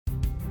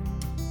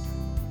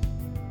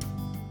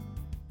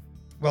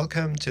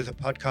Welcome to the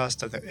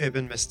podcast of the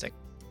Urban Mystic.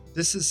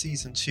 This is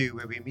season 2,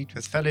 where we meet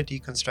with fellow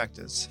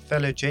deconstructors,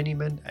 fellow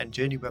journeymen and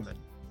journeywomen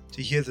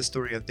to hear the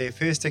story of their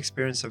first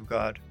experience of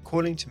God,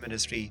 calling to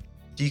ministry,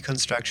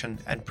 deconstruction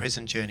and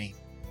present journey.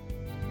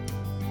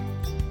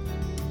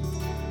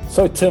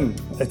 So Tim,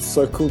 it's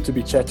so cool to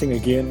be chatting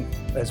again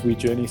as we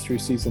journey through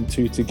season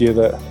 2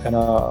 together, and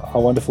our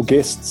wonderful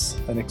guests,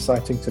 and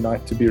exciting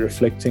tonight to be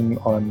reflecting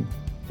on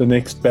the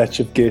next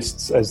batch of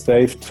guests as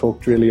they've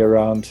talked really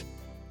around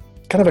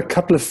kind of a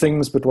couple of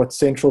things, but what's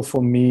central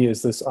for me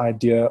is this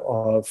idea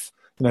of,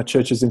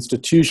 church as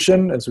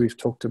institution, as we've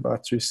talked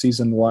about through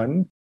season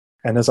 1,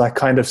 and as I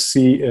kind of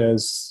see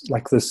as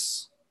like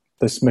this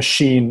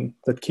machine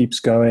that keeps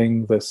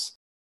going, this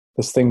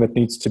thing that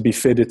needs to be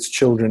fed its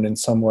children in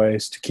some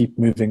ways to keep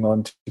moving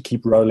on, to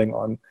keep rolling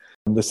on,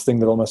 and this thing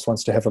that almost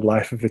wants to have a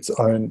life of its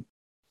own.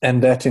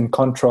 And that in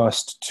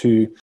contrast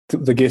to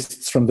the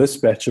guests from this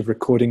batch of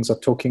recordings are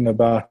talking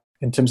about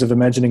in terms of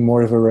imagining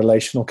more of a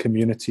relational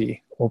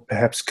community, or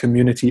perhaps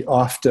community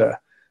after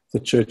the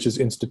church's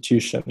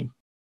institution.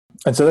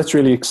 And so that's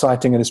really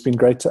exciting, and it's been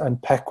great to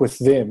unpack with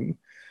them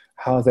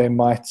how they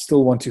might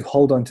still want to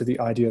hold on to the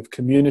idea of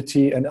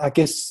community, and I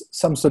guess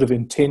some sort of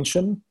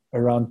intention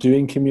around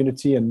doing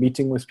community and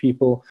meeting with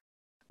people,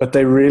 but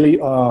they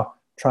really are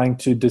trying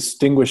to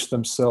distinguish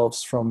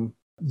themselves from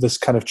this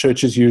kind of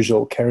church as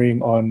usual,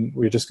 carrying on,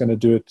 we're just going to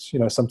do it,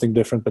 something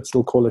different, but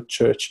still call it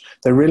church.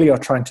 They really are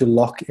trying to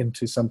lock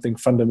into something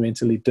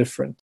fundamentally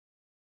different.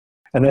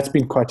 And that's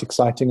been quite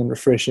exciting and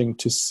refreshing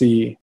to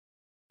see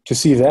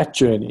that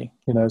journey,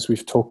 as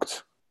we've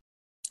talked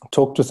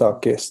with our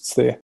guests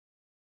there.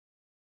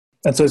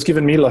 And so it's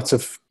given me lots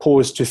of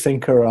pause to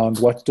think around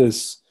what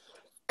does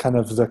kind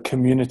of the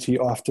community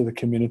after the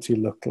community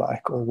look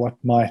like, or what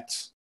might,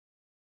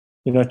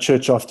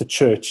 church after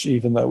church,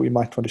 even though we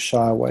might want to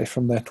shy away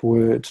from that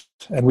word.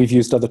 And we've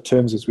used other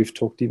terms as we've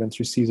talked even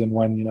through season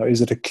 1,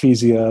 is it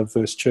ecclesia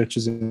versus church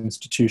as an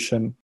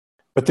institution?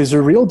 But there's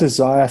a real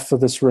desire for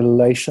this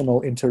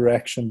relational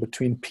interaction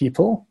between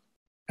people.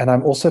 And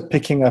I'm also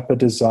picking up a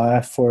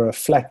desire for a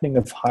flattening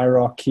of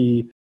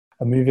hierarchy,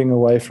 a moving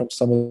away from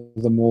some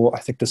of the more, I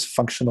think,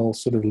 dysfunctional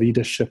sort of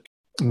leadership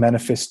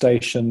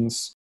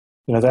manifestations,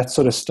 that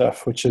sort of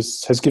stuff, which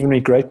has given me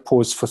great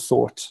pause for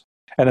thought.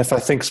 And if I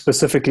think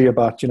specifically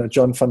about,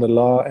 John van der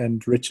Laar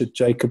and Richard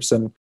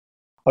Jacobson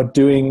are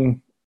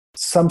doing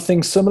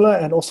something similar,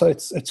 and also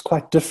it's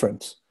quite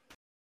different,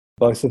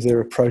 both of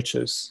their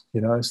approaches,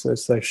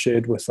 as they've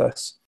shared with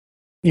us.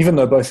 Even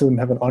though both of them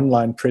have an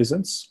online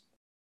presence,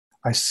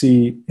 I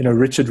see,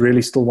 Richard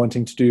really still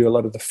wanting to do a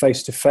lot of the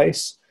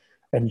face-to-face,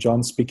 and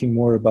John speaking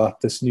more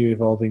about this new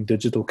evolving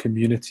digital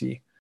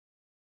community,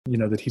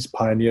 that he's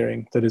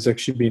pioneering, that has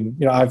actually been,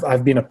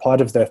 I've been a part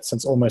of that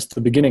since almost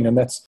the beginning, and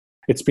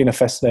it's been a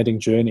fascinating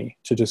journey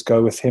to just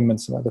go with him and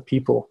some other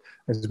people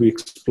as we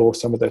explore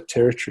some of that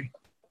territory.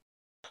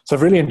 So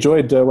I've really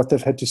enjoyed what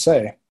they've had to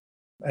say.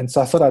 And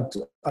so I thought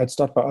I'd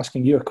start by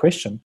asking you a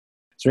question.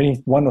 Is there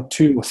any 1 or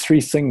 2 or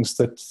 3 things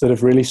that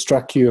have really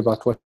struck you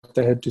about what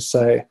they had to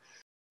say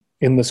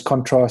in this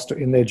contrast, or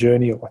in their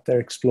journey, or what they're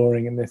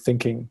exploring in their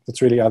thinking,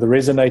 that's really either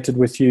resonated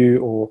with you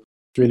or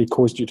really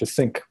caused you to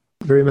think?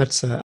 Very much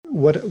so.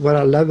 What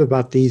I love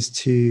about these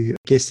 2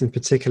 guests in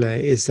particular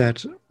is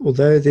that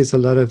although there's a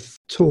lot of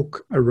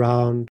talk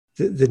around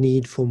the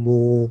need for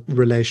more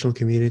relational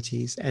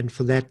communities, and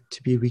for that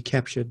to be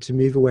recaptured, to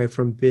move away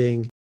from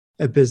being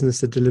a business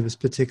that delivers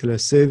particular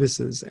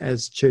services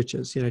as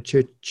churches,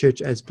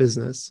 church as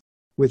business,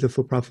 whether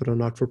for profit or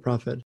not for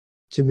profit,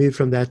 to move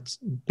from that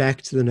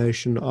back to the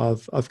notion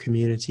of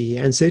community.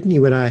 And certainly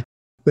when I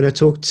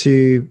talk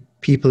to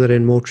people that are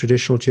in more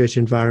traditional church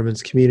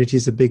environments, community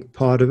is a big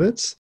part of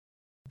it.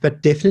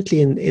 But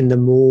definitely in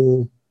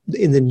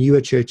the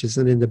newer churches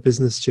and in the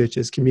business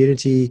churches,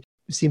 community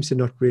seems to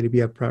not really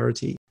be a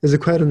priority. There's a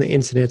quote on the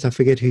internet, I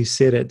forget who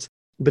said it,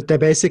 but they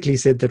basically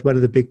said that one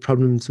of the big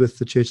problems with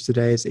the church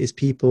today is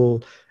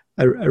people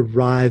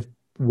arrive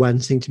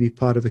wanting to be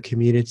part of a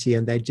community,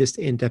 and they just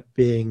end up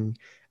being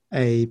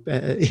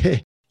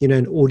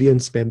an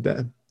audience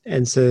member.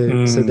 And so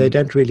they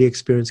don't really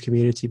experience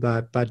community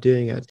by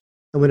doing it.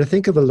 And when I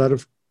think of a lot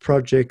of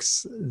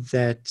projects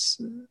that,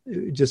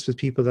 just with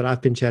people that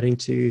I've been chatting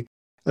to,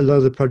 a lot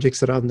of the projects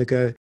that are on the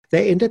go,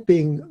 they end up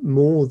being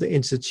more the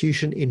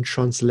institution in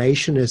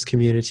translation as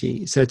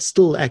community. So it's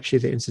still actually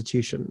the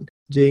institution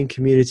doing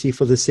community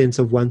for the sense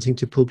of wanting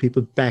to pull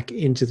people back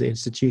into the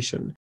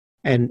institution,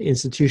 and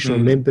institutional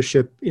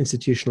membership,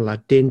 institutional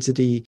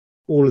identity,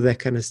 all of that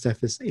kind of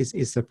stuff is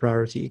the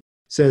priority.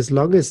 So as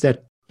long as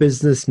that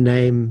business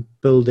name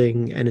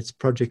building and its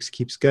projects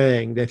keeps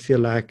going, they feel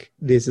like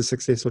there's a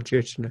successful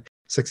church and a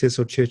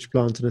successful church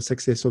plant and a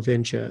successful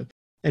venture,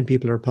 and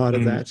people are a part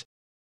of that.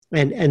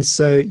 And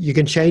so you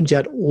can change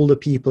out all the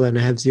people and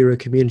have zero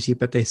community,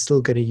 but they're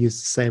still going to use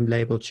the same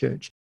label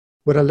church.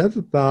 What I love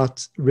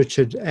about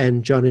Richard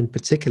and John in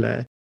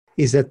particular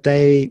is that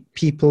they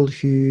people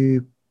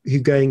who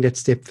going that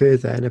step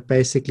further and have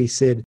basically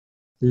said,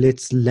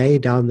 let's lay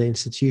down the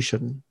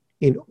institution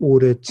in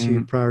order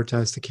to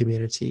prioritize the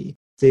community.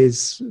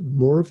 there's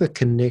more of a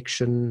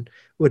connection,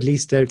 or at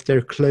least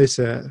they're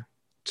closer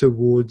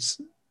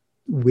towards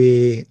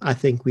where I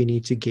think we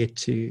need to get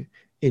to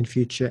in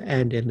future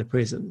and in the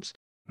present.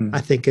 I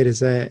think it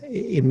is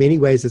in many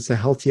ways, it's a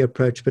healthy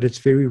approach, but it's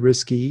very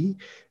risky,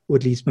 or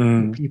at least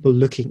people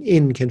looking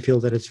in can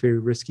feel that it's very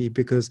risky,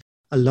 because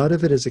a lot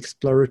of it is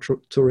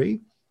exploratory,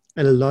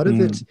 and a lot of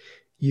it,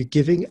 you're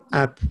giving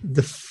up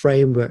the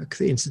framework,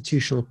 the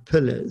institutional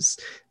pillars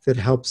that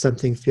help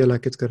something feel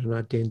like it's got an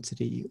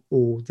identity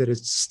or that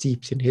it's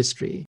steeped in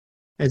history.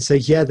 And so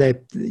here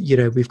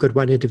we've got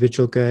one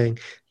individual going,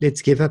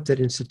 let's give up that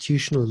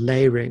institutional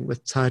layering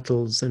with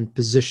titles and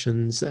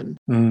positions and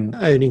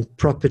owning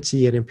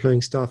property and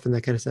employing staff and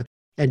that kind of stuff,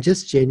 and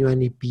just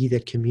genuinely be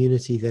that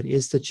community that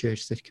is the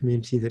church, that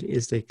community that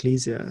is the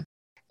ecclesia.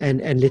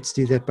 And let's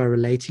do that by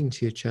relating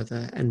to each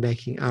other and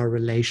making our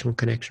relational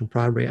connection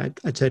primary.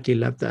 I totally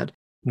love that.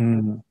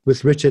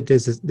 With Richard,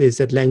 there's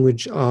that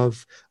language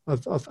of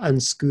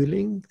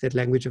unschooling, that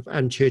language of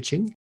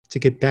unchurching, to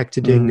get back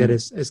to doing that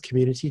as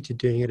community, to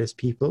doing it as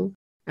people.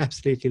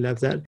 Absolutely love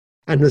that.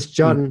 And with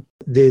John,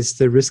 there's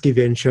the risky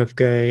venture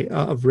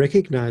of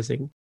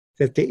recognizing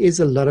that there is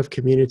a lot of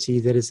community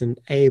that is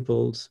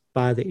enabled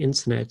by the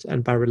internet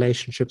and by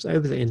relationships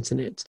over the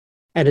internet.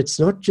 And it's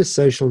not just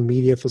social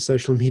media for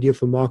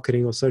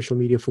marketing, or social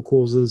media for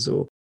causes,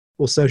 or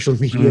social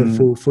media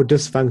for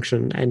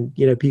dysfunction and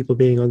people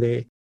being on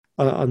their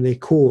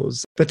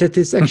cause, but that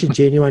there's actually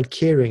genuine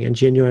caring and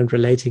genuine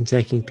relating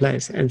taking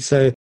place. And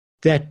so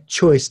that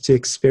choice to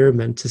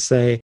experiment, to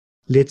say,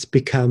 let's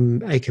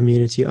become a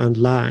community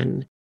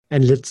online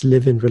and let's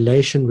live in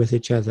relation with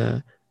each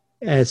other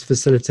as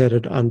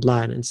facilitated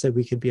online. And so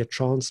we could be a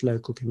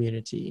trans-local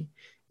community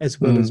as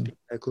well as being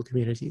local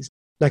communities.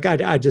 Like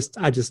I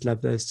just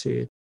love those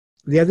two.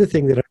 The other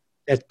thing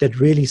that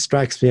really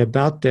strikes me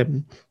about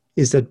them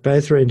is that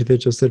both are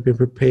individuals that have been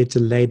prepared to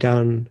lay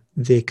down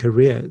their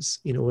careers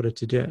in order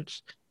to do it.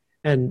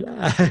 And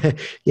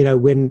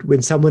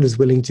when someone is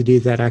willing to do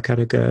that, I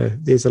kind of go,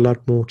 there's a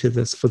lot more to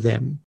this for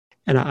them,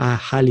 and I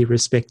highly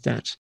respect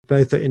that.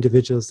 Both are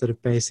individuals that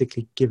have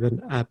basically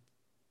given up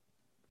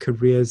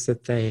careers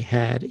that they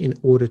had in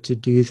order to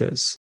do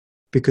this,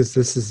 because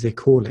this is their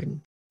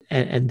calling,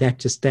 and that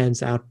just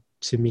stands out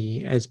to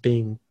me as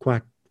being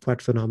quite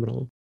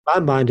phenomenal. In my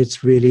mind,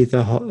 it's really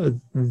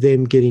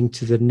them getting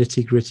to the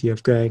nitty-gritty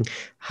of going,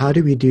 how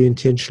do we do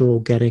intentional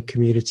organic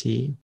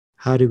community?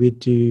 How do we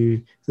do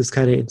this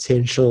kind of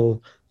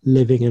intentional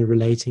living and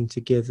relating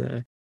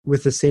together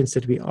with the sense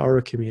that we are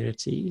a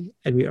community,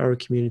 and we are a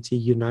community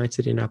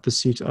united in our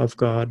pursuit of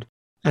God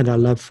and our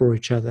love for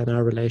each other and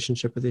our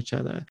relationship with each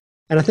other?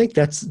 And I think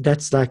that's the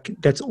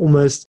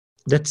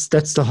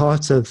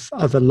heart of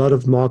a lot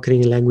of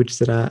marketing and language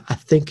that I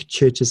think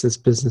churches as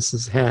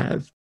businesses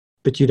have,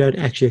 but you don't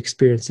actually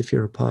experience if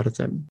you're a part of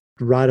them.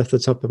 Right off the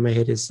top of my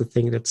head is the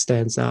thing that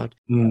stands out.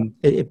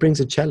 It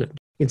brings a challenge.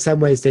 In some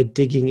ways, they're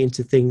digging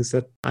into things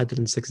that I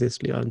didn't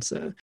successfully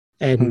answer,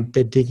 and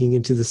they're digging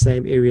into the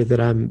same area that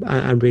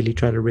I'm really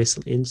trying to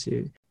wrestle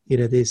into.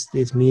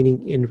 There's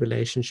meaning in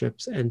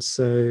relationships, and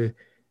so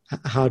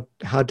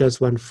how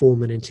does one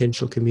form an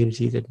intentional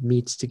community that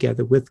meets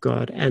together with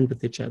God and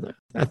with each other?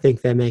 I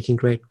think they're making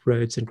great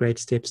roads and great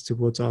steps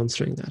towards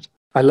answering that.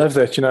 I love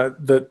that.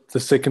 The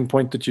second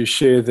point that you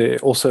share there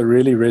also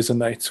really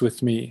resonates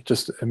with me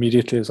just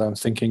immediately as I'm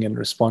thinking and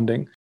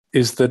responding,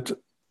 is that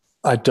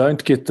I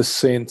don't get the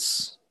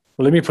sense,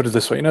 well, let me put it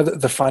this way,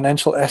 the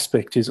financial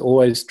aspect is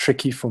always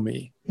tricky for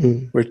me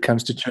where it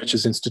comes to church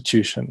as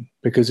institution,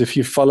 because if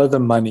you follow the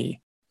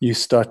money, you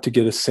start to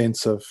get a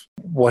sense of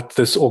what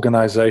this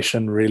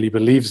organization really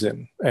believes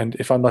in. And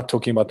if I'm not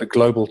talking about the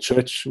global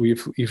church,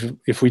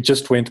 if we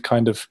just went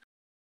kind of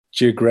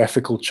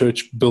geographical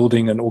church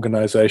building an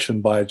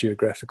organization by a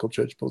geographical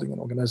church building an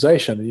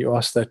organization, and you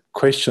ask that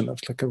question of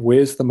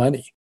where's the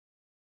money?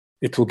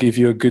 It will give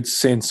you a good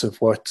sense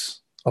of what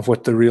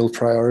the real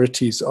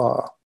priorities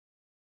are.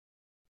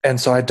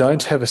 And so I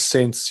don't have a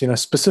sense,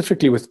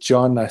 specifically with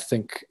John, I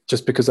think,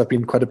 just because I've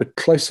been quite a bit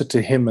closer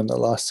to him in the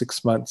last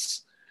 6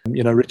 months.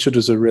 Richard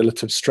was a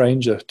relative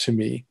stranger to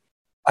me.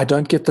 I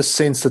don't get the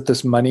sense that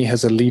this money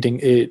has a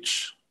leading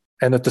edge.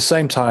 And at the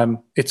same time,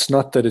 it's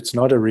not that it's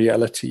not a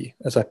reality,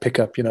 as I pick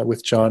up,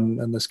 with John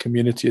and this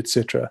community,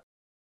 etc.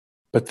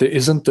 But there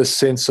isn't this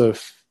sense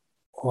of,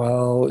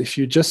 well, if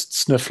you just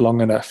sniff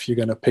long enough, you're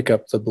going to pick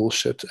up the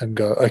bullshit and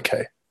go,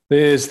 okay,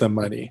 there's the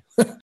money.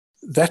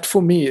 That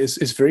for me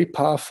is very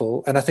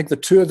powerful. And I think the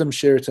two of them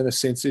share it in a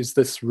sense, is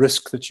this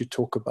risk that you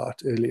talk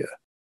about earlier.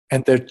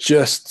 And they're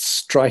just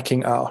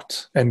striking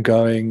out and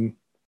going,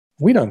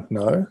 we don't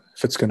know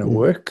if it's going to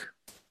work.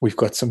 We've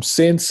got some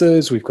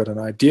senses, we've got an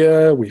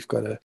idea, we've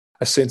got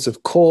a sense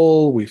of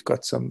call, we've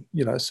got some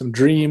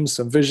dreams,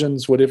 some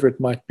visions, whatever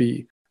it might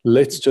be.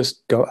 Let's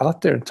just go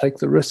out there and take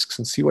the risks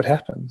and see what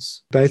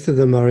happens. Both of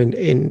them are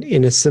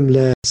in a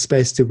similar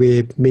space to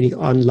where many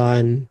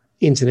online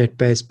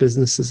internet-based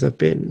businesses have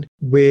been,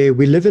 where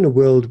we live in a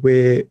world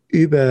where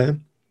Uber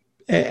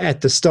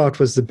at the start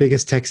was the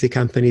biggest taxi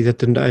company that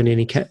didn't own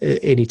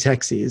any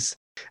taxis.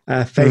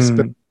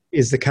 Facebook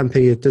is the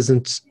company that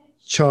doesn't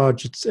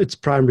charge its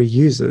primary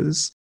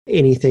users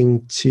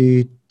anything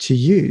to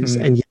use,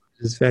 and yet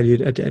it is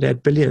valued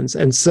at billions.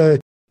 And so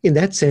in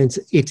that sense,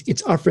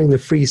 it's offering the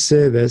free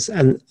service,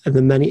 and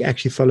the money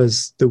actually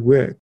follows the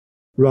work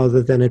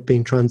rather than it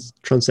being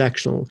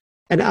transactional.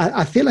 And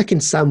I feel like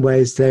in some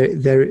ways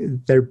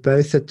they're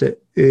both at the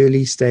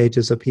early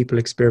stages of people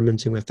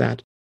experimenting with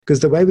that. Because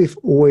the way we've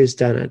always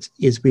done it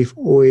is we've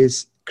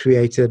always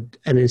created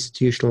an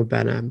institutional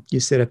banner. You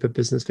set up a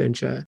business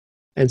venture.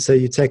 And so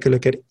you take a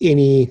look at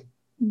any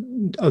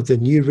of the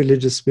new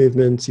religious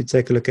movements, you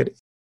take a look at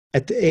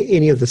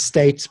any of the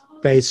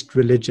state-based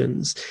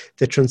religions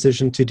that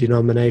transition to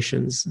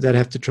denominations, that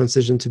have to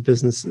transition to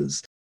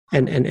businesses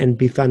and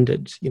be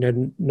funded,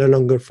 no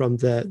longer from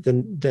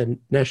the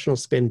national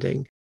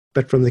spending,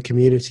 but from the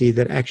community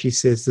that actually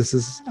says this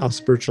is our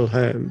spiritual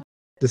home.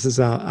 This is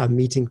our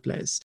meeting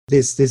place.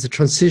 There's a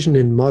transition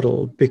in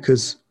model,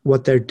 because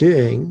what they're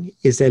doing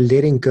is they're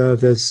letting go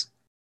of those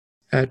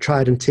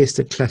tried and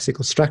tested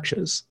classical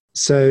structures.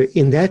 So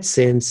in that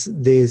sense,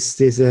 there's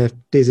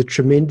a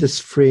tremendous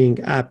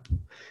freeing up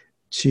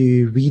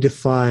to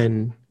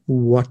redefine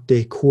what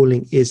their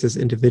calling is as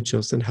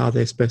individuals and how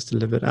they're supposed to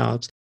live it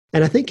out.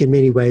 And I think in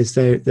many ways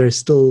they're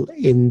still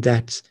in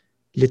that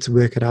let's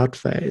work it out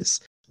phase,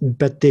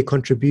 but their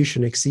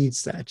contribution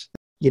exceeds that.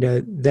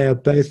 They're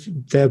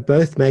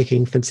both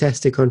making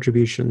fantastic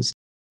contributions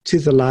to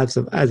the lives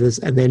of others,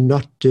 and they're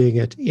not doing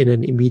it in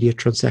an immediate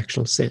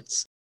transactional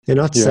sense. They're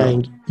not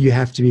saying you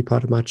have to be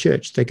part of my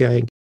church. They're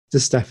going,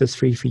 this stuff is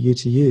free for you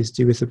to use.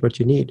 Do with it what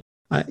you need.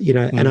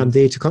 And I'm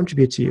there to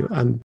contribute to you.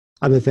 I'm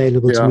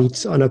available to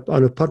meet on a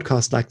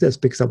podcast like this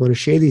because I want to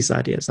share these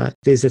ideas.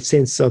 There's a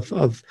sense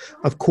of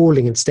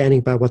calling and standing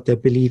by what they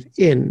believe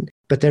in,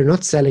 but they're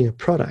not selling a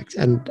product.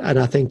 And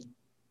I think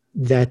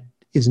that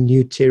is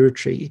new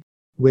territory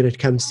when it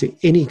comes to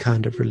any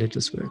kind of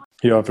religious work.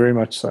 Yeah, very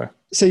much so.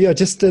 So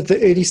just the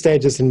early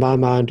stages in my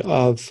mind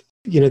of,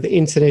 the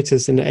internet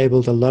has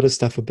enabled a lot of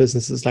stuff for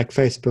businesses like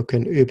Facebook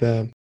and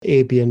Uber,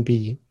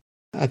 Airbnb.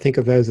 I think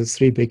of those as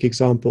three big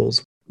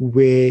examples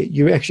where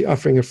you're actually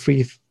offering a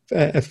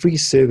free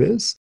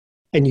service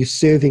and you're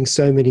serving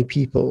so many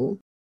people.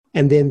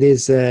 And then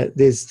there's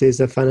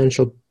a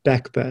financial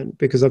backbone,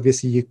 because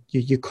obviously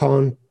you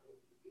can't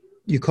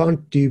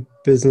do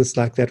business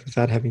like that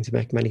without having to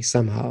make money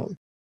somehow.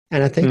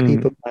 And I think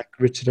people like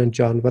Richard and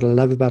John, what I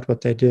love about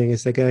what they're doing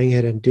is they're going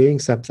ahead and doing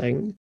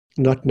something,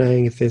 not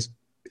knowing if there's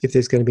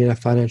going to be enough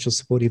financial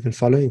support even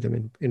following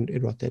them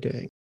in what they're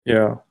doing.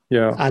 Yeah.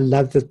 I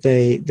love that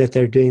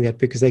they're doing that,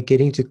 because they're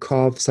getting to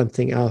carve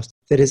something else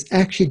that is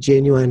actually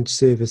genuine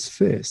service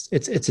first.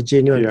 It's a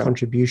genuine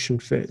contribution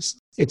first.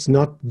 It's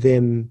not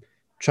them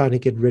trying to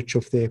get rich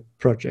off their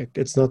project.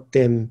 It's not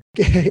them.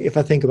 If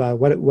I think about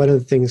one of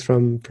the things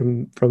from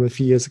a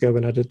few years ago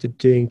when I did the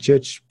Doing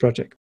Church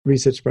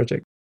research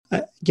project,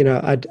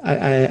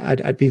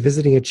 I'd be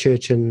visiting a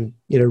church and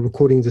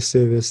recording the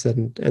service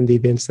and the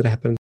events that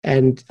happen.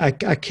 And I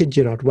kid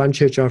you not, one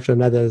church after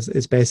another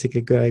is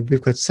basically going,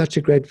 we've got such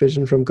a great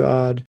vision from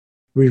God.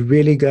 We're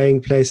really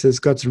going places.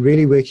 God's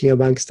really working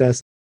amongst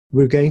us.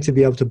 We're going to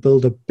be able to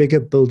build a bigger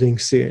building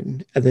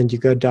soon. And then you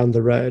go down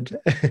the road,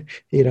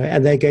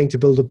 and they're going to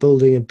build a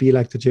building and be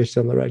like the church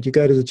down the road. You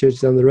go to the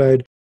church down the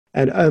road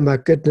and, oh my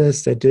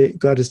goodness,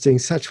 God is doing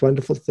such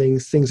wonderful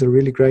things. Things are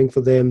really growing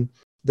for them.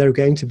 They're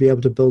going to be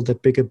able to build a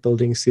bigger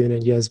building soon.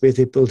 And yes, where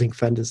their building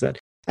fund is at.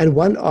 And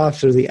one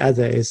after the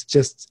other is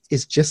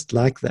just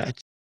like that.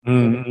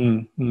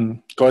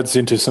 God's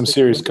into some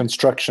serious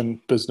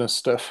construction business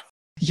stuff.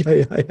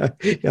 Yeah.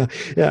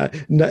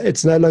 No,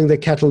 it's no longer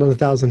cattle on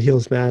 1,000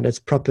 hills, man. It's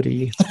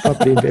property. It's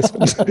property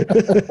investment.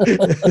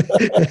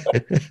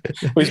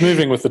 Well, he's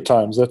moving with the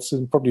times. That's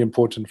probably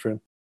important for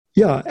him.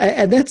 Yeah,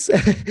 and that's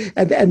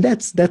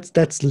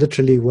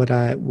literally what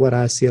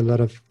I see a lot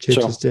of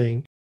churches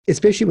doing.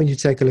 Especially when you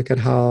take a look at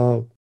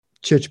how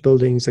church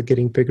buildings are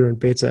getting bigger and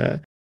better.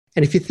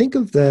 And if you think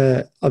of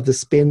the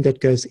spend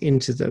that goes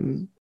into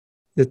them,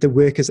 that the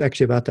work is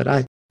actually about that.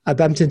 I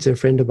bumped into a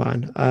friend of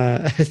mine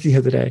the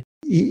other day.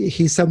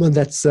 He's someone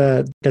that's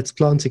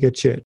planting a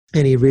church,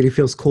 and he really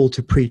feels called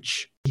to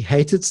preach. He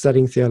hated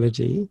studying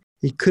theology.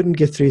 He couldn't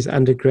get through his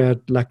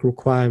undergrad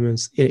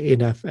requirements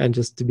enough and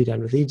just to be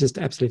done with it. He just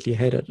absolutely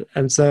hated it.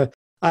 And so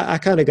I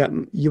kind of got,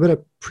 you want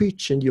to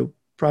preach, and your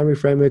primary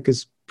framework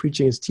is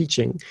preaching is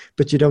teaching,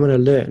 but you don't want to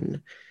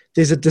learn.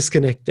 There's a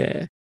disconnect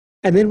there.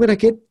 And then when I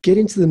get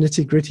into the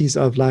nitty-gritties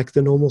of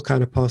the normal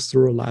kind of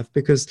pastoral life,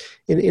 because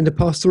in the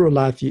pastoral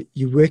life,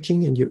 you're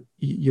working and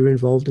you're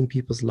involved in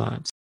people's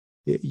lives.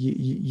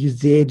 You're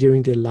there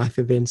during their life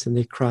events and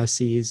their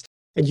crises,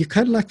 and you're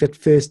kind of like that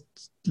first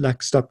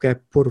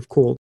stopgap port of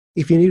call.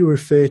 If you need to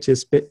refer to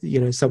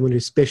someone who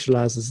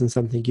specializes in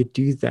something, you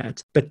do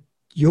that. But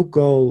your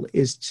goal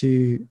is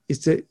to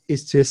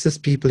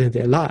assist people in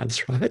their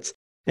lives, right?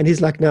 And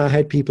he's like, no, I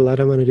hate people. I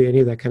don't want to do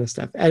any of that kind of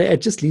stuff. And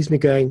it just leaves me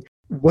going,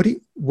 what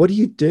are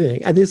you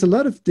doing? And there's a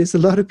lot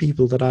of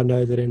people that I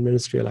know that are in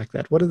ministry are like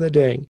that. What are they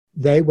doing?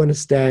 They want to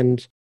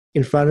stand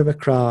in front of a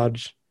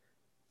crowd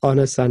on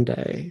a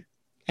Sunday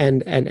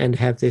and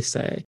have their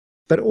say.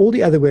 But all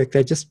the other work,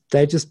 they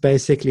just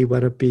basically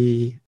want to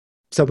be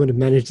someone who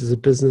manages a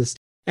business,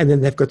 and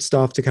then they've got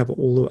staff to cover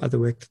all the other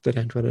work that they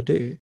don't want to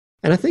do.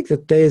 And I think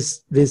that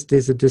there's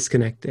a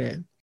disconnect there,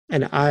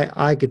 and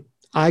I get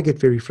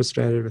very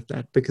frustrated with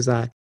that, because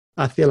I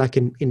feel like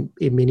in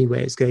many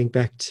ways, going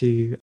back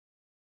to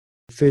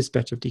the first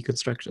batch of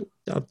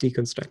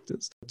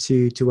deconstructors,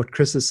 to what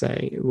Chris is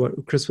saying,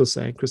 what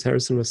Chris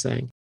Harrison was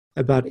saying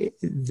about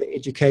the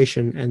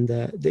education and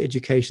the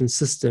education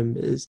system,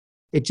 is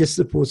it just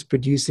supports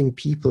producing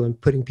people and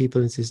putting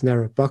people into these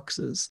narrow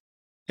boxes.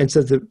 And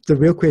so the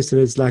real question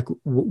is, like,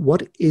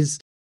 what is,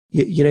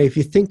 if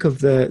you think of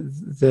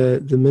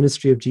the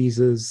ministry of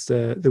Jesus,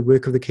 the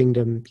work of the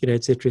kingdom,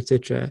 et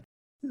cetera,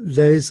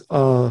 those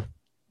are,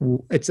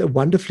 it's a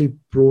wonderfully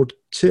broad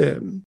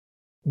term.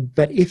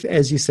 But if,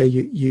 as you say,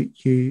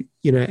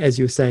 as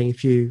you were saying,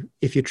 if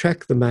you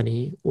track the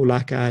money, or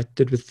like I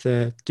did with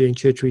doing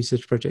church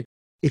research project,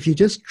 if you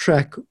just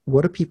track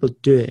what are people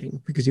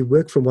doing, because you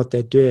work from what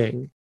they're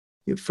doing,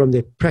 from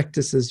their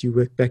practices, you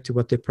work back to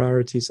what their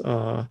priorities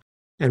are,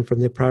 and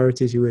from their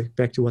priorities, you work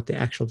back to what their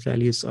actual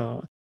values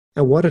are.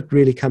 And what it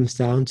really comes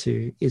down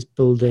to is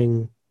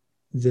building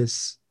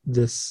this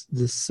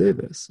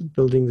service,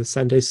 building the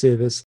Sunday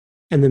service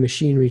and the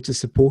machinery to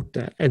support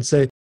that. And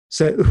so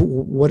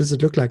what does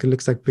it look like? It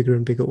looks like bigger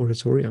and bigger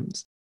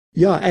auditoriums.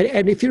 Yeah,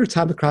 and if you're a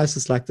time of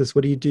crisis like this,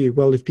 what do?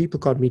 Well, if people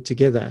can't meet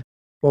together,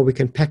 well, we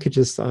can package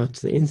this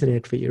onto the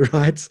internet for you,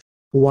 right?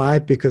 Why?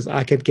 Because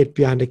I can get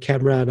behind a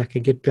camera and I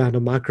can get behind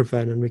a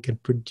microphone and we can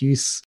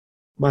produce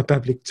my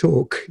public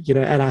talk,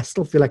 and I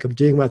still feel like I'm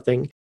doing my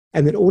thing.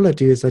 And then all I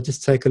do is I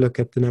just take a look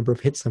at the number of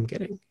hits I'm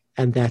getting.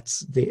 And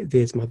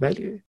there's my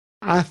value.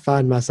 I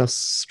find myself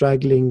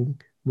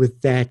struggling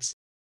with that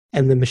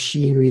and the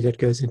machinery that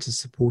goes into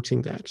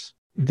supporting that.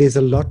 There's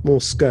a lot more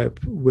scope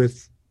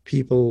with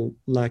people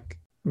like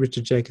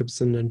Richard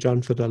Jacobson and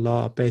John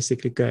Fidallah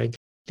basically going,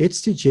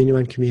 let's do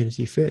genuine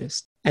community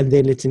first. And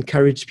then let's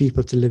encourage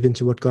people to live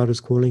into what God is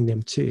calling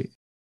them to,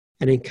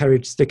 and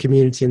encourage the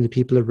community and the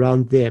people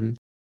around them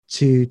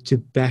to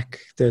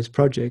back those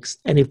projects.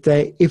 And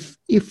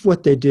if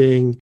what they're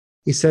doing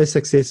is so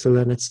successful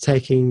and it's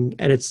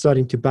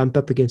starting to bump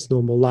up against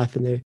normal life,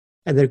 and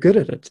they're good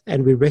at it,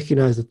 and we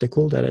recognize that they're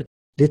called at it,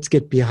 let's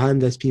get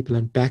behind those people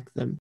and back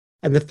them.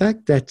 And the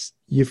fact that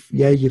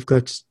you've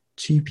got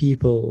two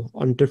people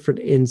on different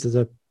ends of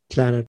the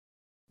planet,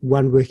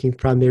 one working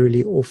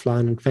primarily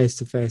offline and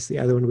face-to-face, the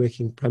other one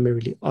working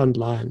primarily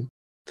online,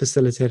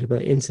 facilitated by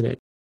the internet,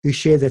 who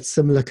share that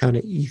similar kind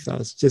of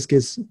ethos, just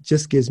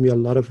gives me a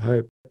lot of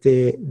hope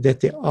that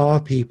there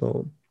are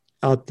people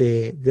out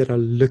there that are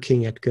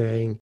looking at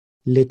going,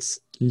 let's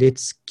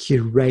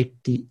curate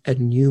a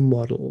new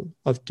model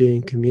of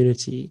doing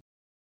community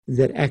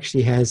that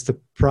actually has the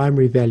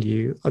primary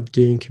value of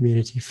doing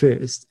community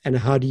first. And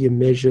how do you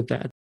measure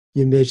that?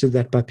 You measure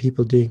that by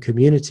people doing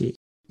community.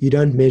 You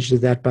don't measure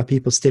that by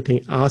people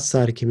stepping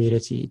outside a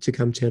community to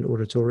come to an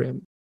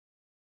auditorium.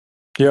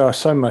 Yeah,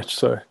 so much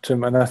so,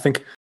 Tim. And I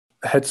think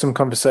I had some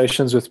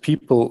conversations with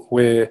people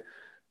where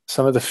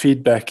some of the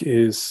feedback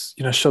is,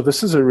 sure,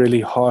 this is a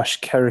really harsh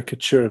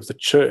caricature of the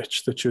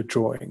church that you're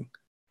drawing.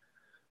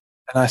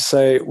 And I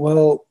say,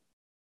 well,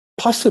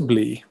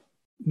 possibly,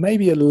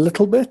 maybe a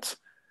little bit.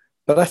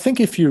 But I think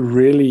if you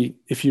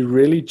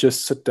really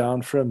just sit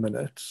down for a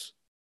minute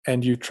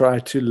and you try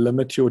to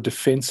limit your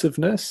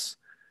defensiveness,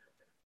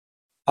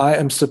 I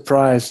am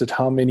surprised at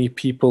how many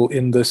people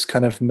in this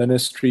kind of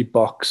ministry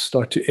box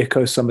start to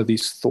echo some of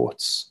these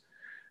thoughts,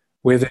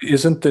 where there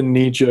isn't the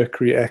knee-jerk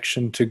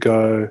reaction to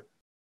go,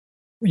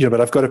 yeah,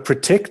 but I've got to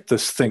protect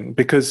this thing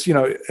because,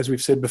 as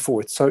we've said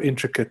before, it's so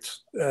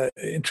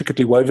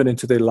intricately woven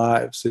into their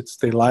lives. It's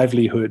their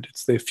livelihood,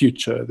 it's their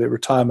future, their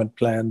retirement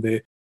plan.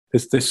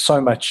 There's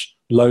so much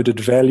loaded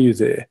value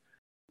there.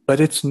 But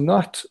it's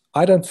not,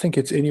 I don't think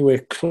it's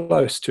anywhere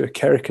close to a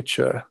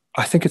caricature.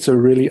 I think it's a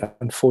really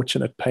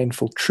unfortunate,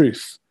 painful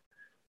truth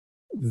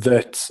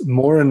that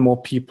more and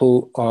more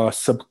people are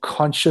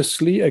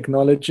subconsciously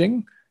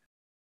acknowledging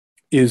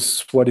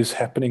is what is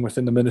happening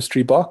within the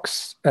ministry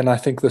box. And I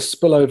think the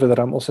spillover that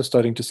I'm also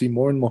starting to see,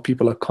 more and more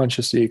people are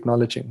consciously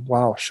acknowledging,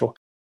 wow, sure.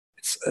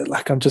 It's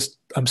like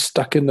I'm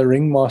stuck in the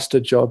ringmaster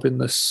job in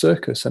this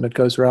circus, and it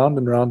goes round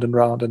and round and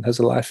round and has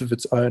a life of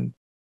its own.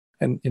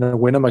 And,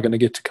 when am I going to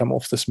get to come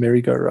off this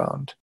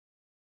merry-go-round?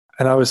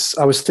 And I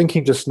was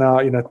thinking just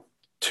now,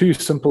 two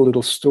simple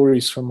little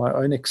stories from my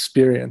own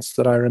experience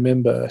that I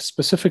remember,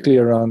 specifically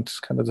around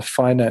kind of the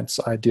finance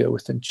idea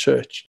within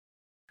church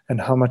and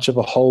how much of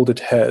a hold it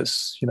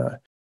has.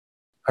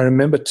 I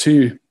remember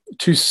two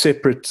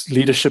separate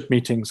leadership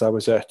meetings I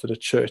was at a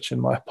church in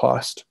my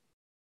past.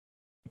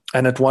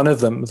 And at one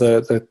of them,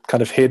 the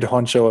kind of head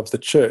honcho of the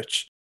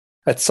church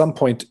at some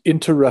point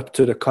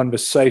interrupted a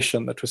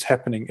conversation that was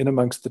happening in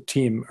amongst the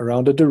team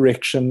around a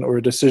direction or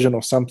a decision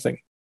or something.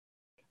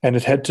 And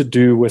it had to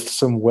do with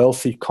some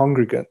wealthy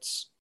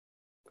congregants.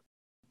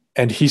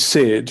 And he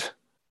said,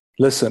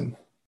 listen,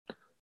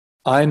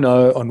 I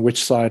know on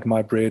which side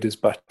my bread is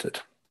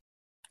buttered.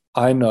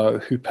 I know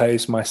who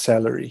pays my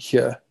salary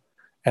here,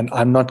 and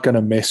I'm not going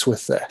to mess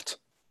with that.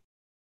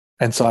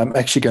 And so I'm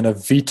actually going to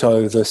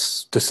veto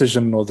this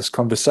decision or this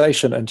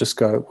conversation and just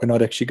go, we're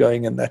not actually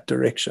going in that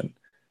direction,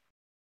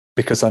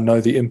 because I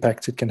know the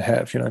impact it can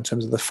have, in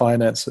terms of the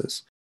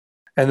finances.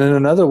 And then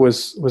another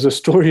was a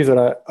story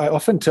that I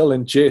often tell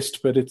in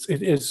jest, but it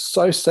is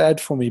so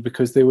sad for me,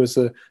 because there was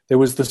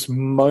this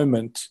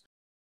moment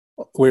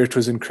where it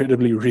was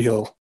incredibly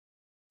real.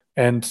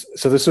 And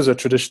so this was a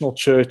traditional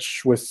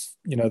church with,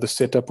 the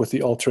setup with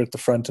the altar at the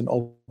front and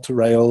altar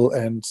rail,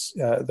 and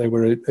they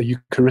were a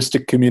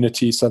Eucharistic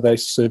community, so they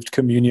served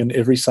communion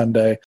every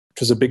Sunday. It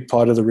was a big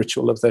part of the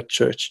ritual of that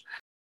church.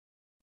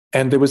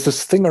 And there was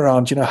this thing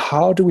around,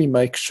 how do we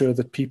make sure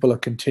that people are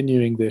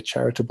continuing their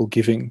charitable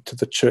giving to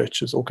the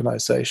church's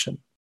organization?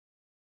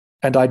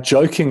 And I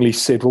jokingly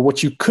said, well,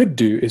 what you could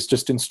do is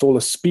just install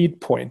a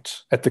speed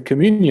point at the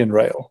communion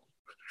rail.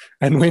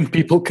 And when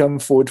people come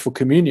forward for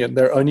communion,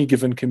 they're only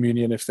given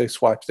communion if they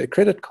swipe their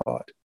credit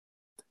card.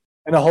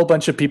 And a whole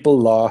bunch of people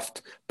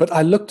laughed. But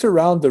I looked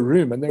around the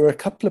room, and there were a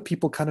couple of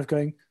people kind of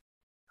going,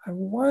 I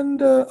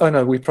wonder, oh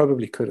no, we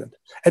probably couldn't.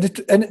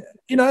 And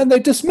they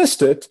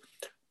dismissed it.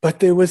 But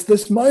there was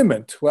this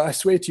moment where I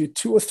swear to you,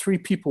 2 or 3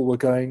 people were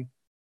going,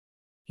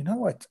 you know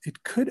what,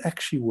 it could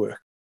actually work.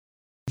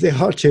 There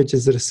are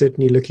churches that are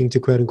certainly looking to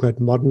quote unquote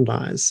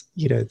modernize,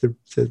 the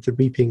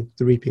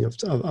reaping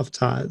of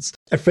tithes.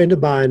 A friend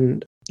of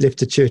mine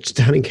left a church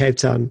down in Cape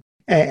Town,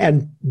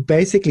 and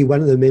basically one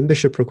of the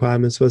membership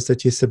requirements was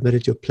that you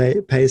submitted your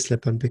pay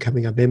slip on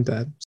becoming a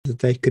member, so that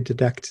they could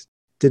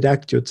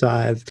deduct your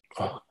tithe.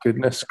 Oh,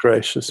 goodness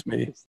gracious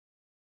me.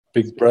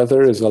 Big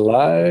Brother is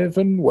alive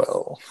and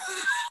well.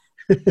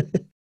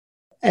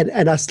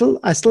 And I still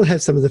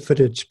have some of the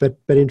footage, but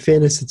in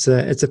fairness,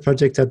 it's a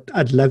project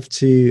I'd love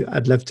to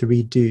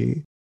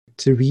redo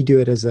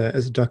it as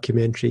a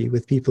documentary,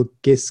 with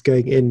guests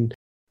going in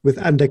with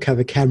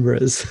undercover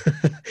cameras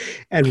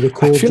and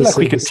record. I feel like services.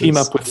 We could team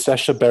up with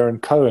Sacha Baron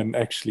Cohen,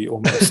 actually,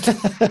 almost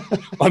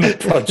on a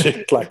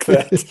project like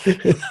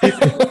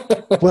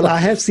that. Well, I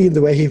have seen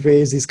the way he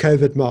wears his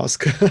COVID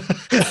mask.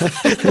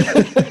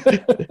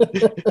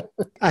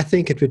 I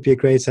think it would be a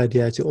great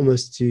idea to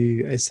almost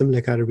do a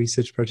similar kind of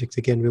research project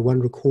again, where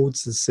one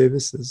records the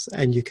services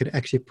and you could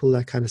actually pull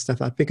that kind of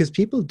stuff out, because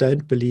people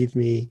don't believe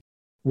me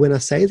when I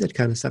say that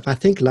kind of stuff. I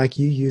think, like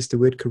you used the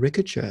word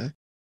caricature,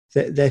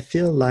 that they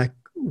feel like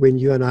when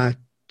you and I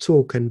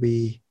talk and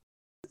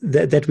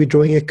that we're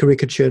drawing a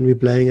caricature and we're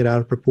blowing it out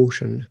of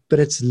proportion, but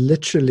it's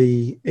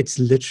literally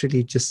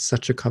just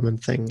such a common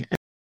thing.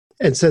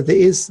 And so there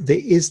is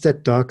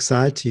that dark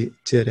side to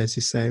it, as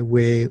you say,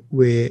 where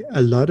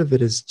a lot of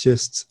it is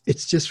just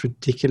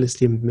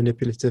ridiculously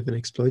manipulative and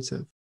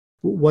exploitative.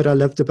 What I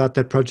loved about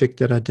that project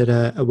that I did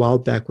a while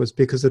back was,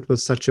 because it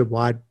was such a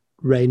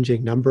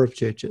wide-ranging number of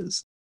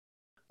churches,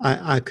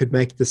 I could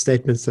make the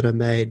statements that I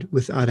made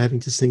without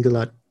having to single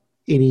out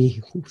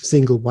any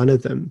single one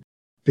of them,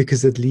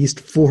 because at least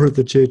 4 of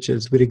the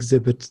churches would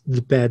exhibit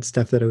the bad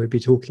stuff that I would be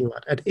talking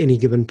about at any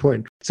given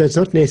point. So it's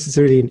not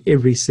necessarily in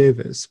every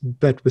service,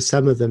 but with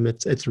some of them,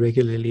 it's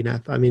regularly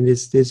enough. I mean,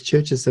 there's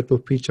churches that will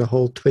preach a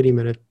whole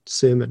 20-minute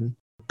sermon,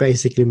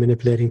 basically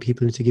manipulating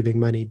people into giving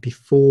money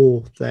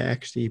before they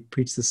actually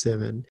preach the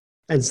sermon.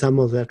 And some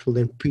of that will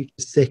then preach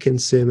a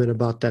second sermon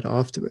about that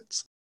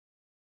afterwards.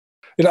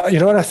 You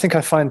know what I think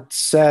I find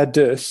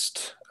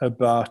saddest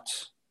about,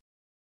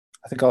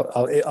 I think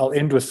I'll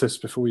end with this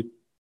before we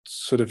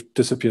sort of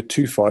disappear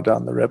too far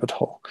down the rabbit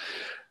hole.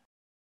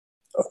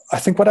 I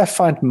think what I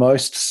find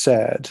most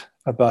sad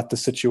about the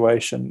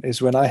situation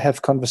is when I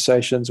have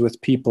conversations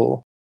with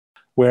people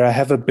where I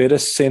have a better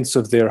sense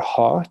of their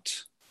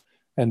heart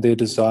and their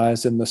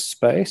desires in this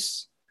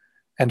space,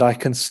 and I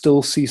can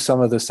still see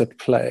some of this at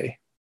play.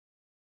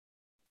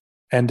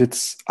 And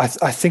I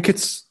think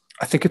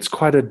it's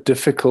quite a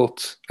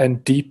difficult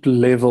and deep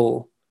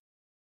level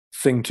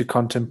thing to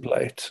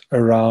contemplate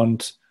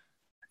around.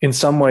 In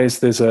some ways,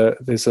 there's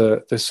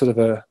sort of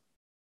a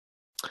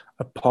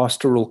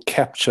pastoral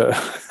capture.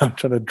 I'm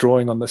trying to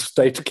drawing on the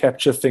state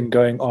capture thing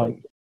going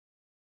on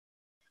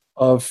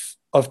of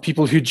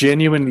people who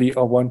genuinely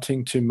are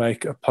wanting to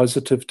make a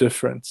positive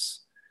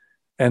difference,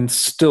 and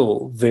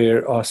still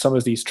there are some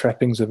of these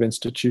trappings of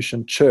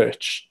institution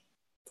church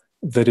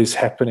that is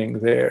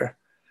happening there.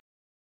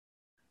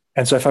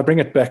 And so, if I bring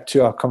it back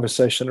to our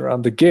conversation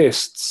around the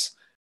guests,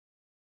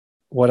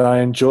 what I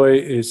enjoy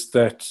is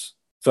that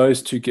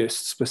those 2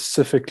 guests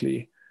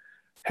specifically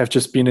have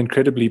just been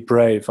incredibly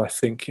brave, I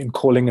think, in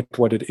calling it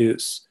what it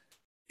is.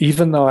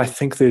 Even though I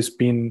think there's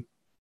been,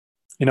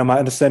 my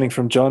understanding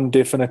from John,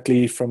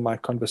 definitely from my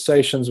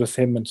conversations with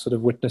him and sort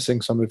of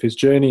witnessing some of his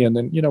journey, and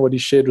then, what he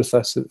shared with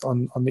us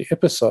on the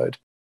episode,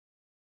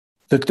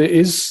 that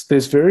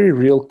there's very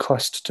real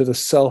cost to the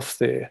self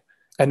there.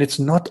 And it's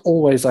not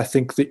always, I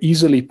think, the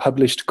easily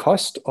published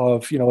cost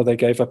of, they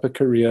gave up a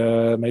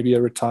career, maybe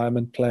a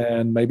retirement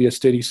plan, maybe a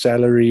steady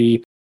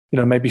salary,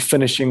 maybe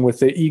finishing with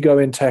their ego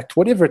intact,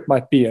 whatever it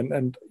might be.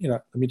 And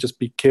let me just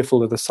be careful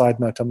with a side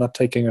note. I'm not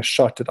taking a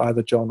shot at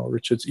either John or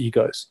Richard's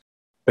egos.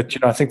 But,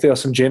 I think there are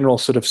some general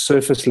sort of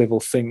surface level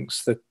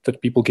things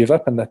that people give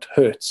up, and that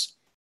hurts.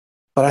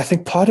 But I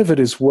think part of it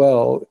as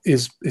well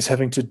is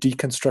having to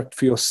deconstruct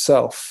for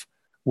yourself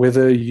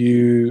whether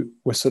you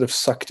were sort of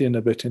sucked in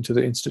a bit into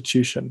the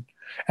institution.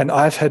 And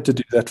I've had to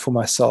do that for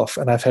myself,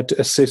 and I've had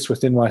to assess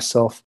within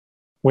myself,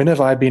 when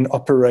have I been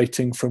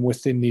operating from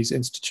within these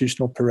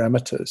institutional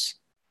parameters?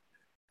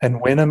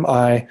 And when am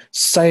I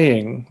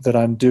saying that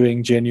I'm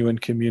doing genuine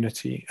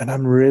community and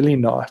I'm really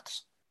not?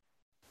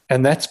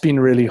 And that's been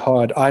really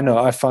hard. I know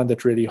I find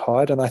that really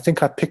hard. And I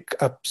think I pick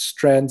up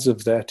strands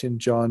of that in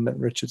John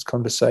and Richard's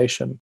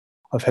conversation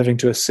of having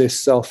to assess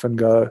self and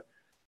go,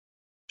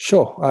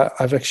 sure,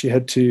 I've actually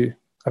had to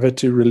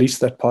release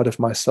that part of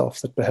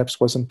myself that perhaps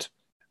wasn't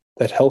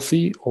that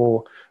healthy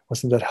or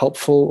wasn't that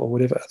helpful, or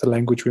whatever other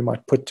language we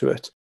might put to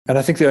it. And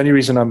I think the only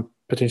reason I'm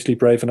potentially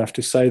brave enough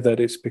to say that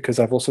is because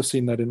I've also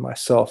seen that in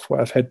myself,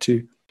 where I've had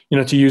to,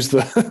 to use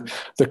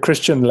the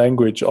Christian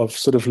language of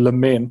sort of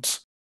lament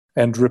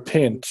and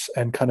repent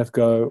and kind of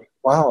go,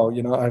 wow,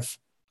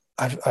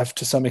 I've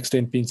to some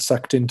extent been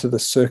sucked into the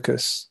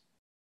circus,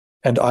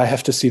 and I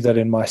have to see that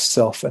in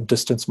myself and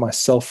distance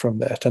myself from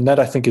that. And that,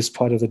 I think, is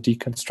part of the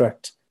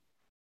deconstruct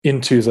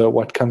into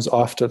what comes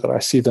after that I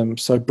see them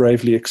so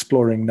bravely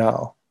exploring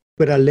now.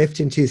 But I left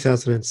in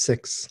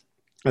 2006.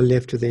 I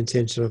left with the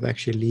intention of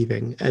actually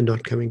leaving and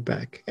not coming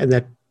back. And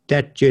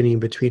that journey in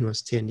between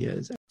was 10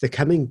 years. The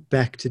coming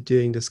back to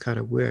doing this kind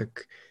of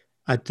work,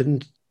 I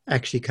didn't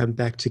actually come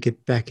back to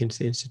get back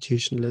into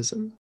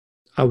institutionalism.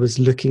 I was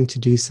looking to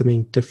do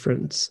something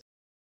different.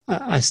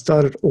 I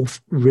started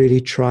off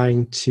really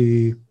trying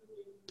to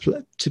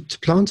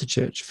plant a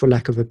church, for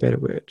lack of a better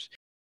word.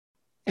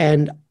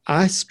 And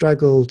I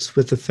struggled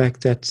with the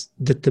fact that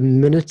the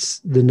minute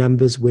the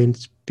numbers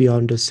went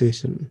beyond a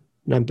certain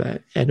number,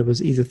 and it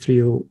was either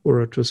 3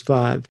 or it was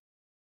 5,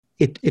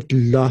 it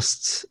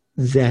lost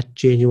that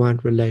genuine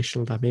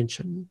relational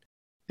dimension.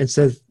 And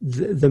so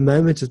the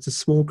moment it's a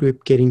small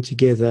group getting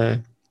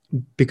together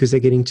because they're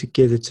getting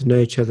together to know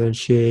each other and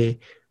share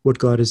what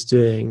God is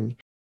doing,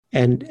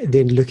 and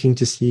then looking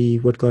to see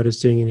what God is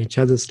doing in each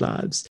other's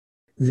lives,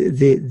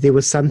 there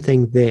was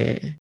something there.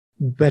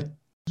 But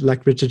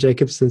like Richard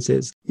Jacobson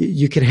says,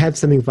 you can have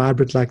something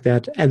vibrant like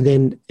that, and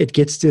then it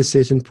gets to a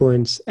certain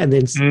point, and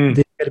then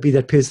there's got to be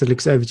that person that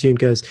looks over to you and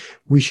goes,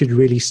 we should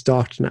really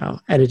start now.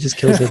 And it just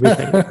kills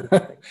everything.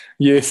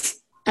 Yes.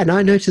 And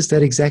I noticed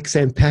that exact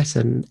same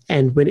pattern.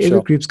 And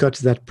whenever groups got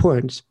to that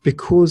point,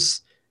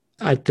 because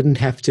I didn't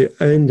have to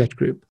own that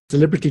group,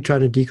 deliberately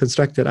trying to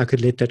deconstruct that, I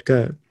could let that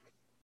go.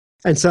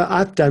 And so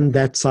I've done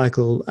that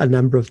cycle a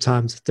number of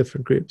times with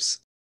different groups.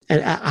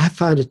 And I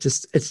find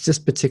it's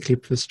just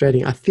particularly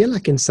frustrating. I feel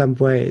like in some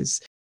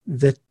ways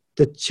that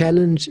the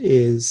challenge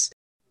is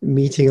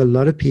meeting a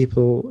lot of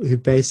people who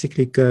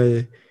basically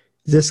go,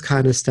 this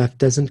kind of stuff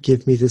doesn't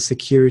give me the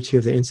security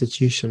of the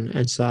institution,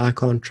 and so I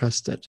can't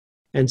trust it.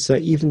 And so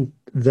even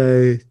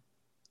though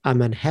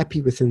I'm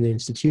unhappy within the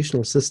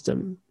institutional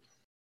system,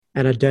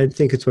 and I don't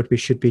think it's what we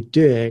should be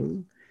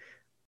doing,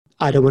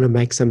 I don't want to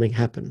make something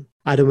happen.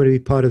 I don't want to be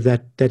part of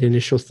that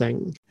initial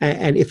thing.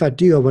 And if I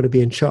do, I want to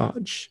be in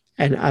charge.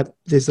 And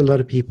there's a lot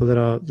of people that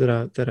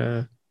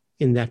are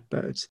in that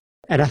boat.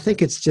 And I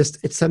think it's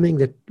something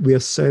that we are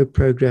so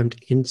programmed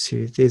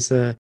into. There's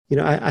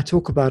I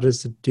talk about it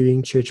as the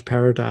doing church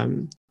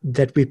paradigm,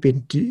 that we've been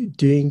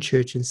doing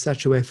church in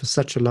such a way for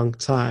such a long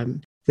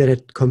time that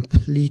it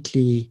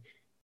completely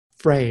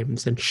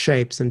frames and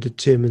shapes and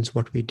determines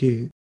what we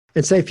do.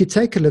 And so if you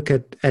take a look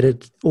at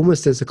it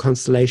almost as a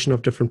constellation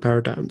of different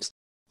paradigms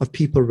of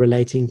people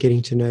relating,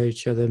 getting to know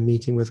each other,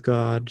 meeting with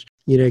God,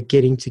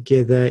 getting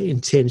together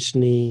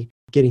intentionally,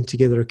 getting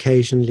together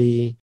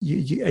occasionally,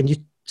 and you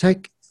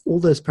take all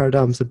those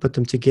paradigms and put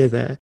them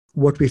together,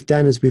 what we've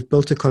done is we've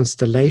built a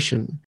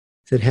constellation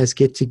that has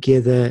get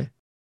together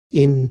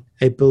in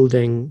a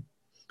building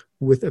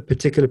with a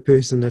particular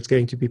person that's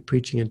going to be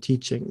preaching and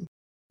teaching.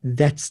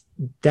 That's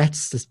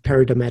this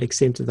paradigmatic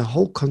center. The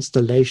whole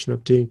constellation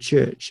of doing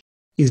church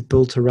is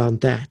built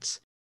around that.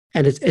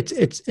 And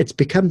it's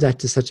become that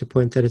to such a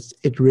point that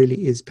it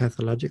really is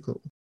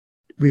pathological.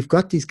 We've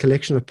got these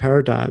collection of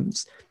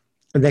paradigms,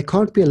 and they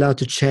can't be allowed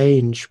to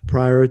change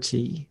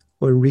priority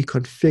or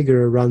reconfigure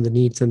around the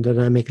needs and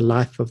dynamic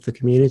life of the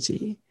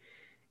community.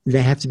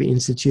 They have to be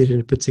instituted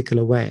in a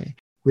particular way,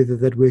 whether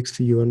that works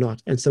for you or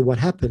not. And so what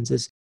happens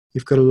is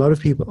you've got a lot of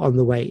people on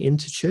the way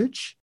into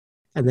church,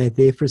 and they're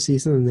there for a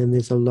season, and then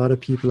there's a lot of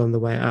people on the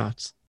way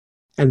out.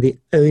 And the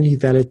only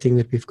valid thing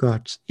that we've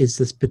got is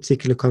this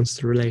particular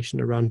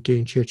constellation around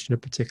doing church in a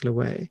particular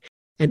way.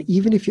 And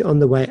even if you're on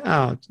the way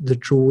out, the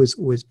draw is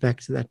always back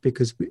to that,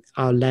 because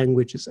our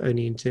language is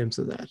only in terms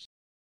of that.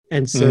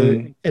 And so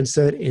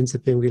it ends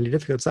up being really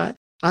difficult. So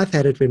I've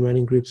had it when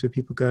running groups where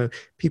people go,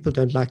 people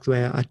don't like the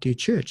way I do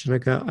church. And I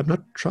go, I'm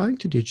not trying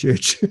to do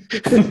church.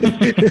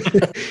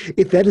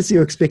 If that is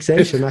your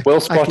expectation, I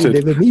can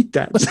never meet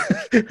that.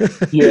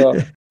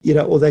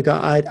 Yeah. Or they go,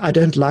 I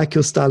don't like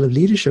your style of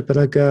leadership. And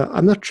I go,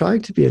 I'm not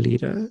trying to be a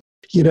leader.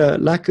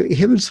 Like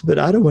heavens forbid,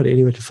 I don't want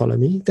anyone to follow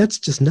me. That's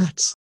just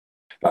nuts.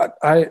 But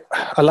I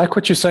like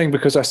what you're saying,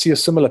 because I see a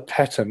similar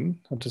pattern.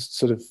 I'll just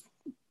sort of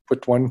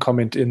put one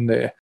comment in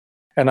there.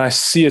 And I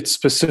see it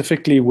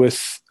specifically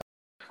with,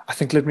 I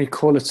think, let me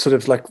call it sort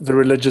of like the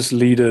religious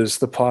leaders,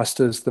 the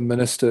pastors, the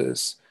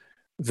ministers,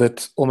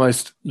 that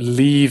almost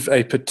leave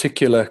a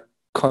particular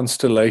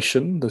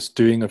constellation, this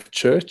doing of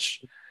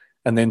church,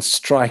 and then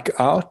strike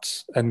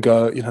out and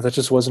go, that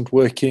just wasn't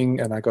working,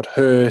 and I got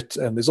hurt,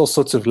 and there's all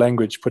sorts of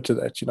language put to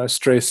that,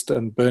 stressed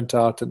and burnt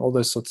out and all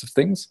those sorts of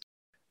things.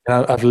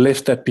 And I've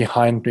left that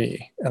behind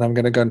me, and I'm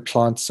going to go and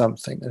plant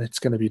something, and it's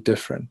going to be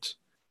different.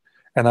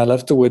 And I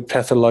love the word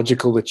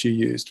pathological that you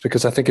used,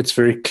 because I think it's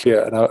very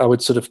clear. And I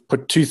would sort of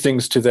put two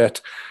things to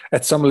that.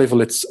 At some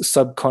level, it's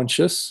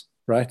subconscious,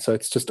 right? So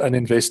it's just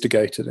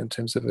uninvestigated in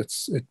terms of it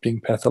being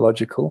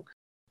pathological.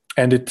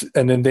 And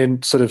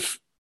then sort of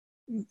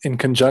in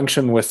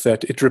conjunction with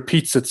that, it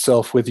repeats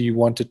itself whether you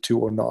want it to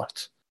or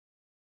not.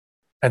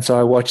 And so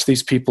I watch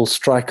these people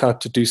strike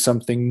out to do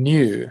something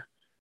new.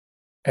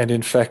 And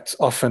in fact,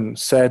 often,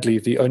 sadly,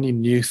 the only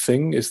new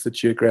thing is the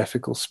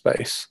geographical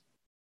space.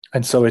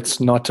 And so it's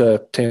not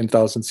a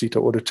 10,000-seater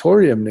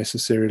auditorium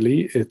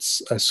necessarily.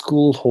 It's a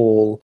school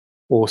hall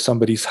or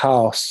somebody's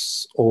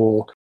house,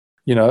 or,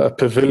 a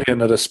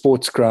pavilion at a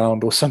sports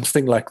ground or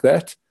something like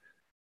that.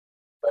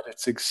 But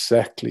it's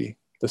exactly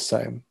the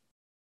same.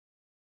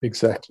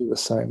 Exactly the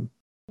same.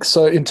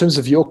 So in terms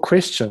of your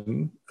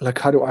question, like,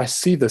 how do I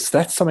see this?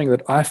 That's something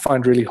that I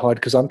find really hard,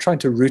 because I'm trying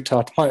to root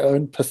out my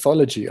own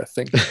pathology, I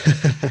think.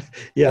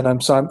 Yeah. And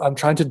I'm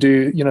trying to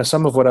do,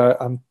 some of what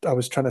I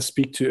was trying to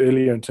speak to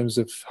earlier in terms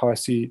of how I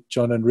see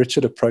John and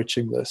Richard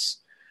approaching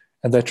this.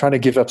 And they're trying to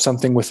give up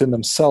something within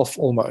themselves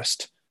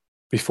almost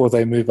before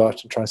they move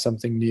out and try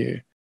something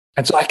new.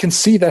 And so I can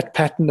see that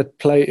pattern at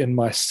play in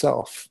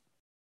myself.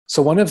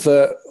 So one of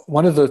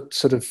the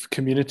sort of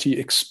community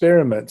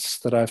experiments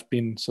that I've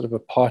been sort of a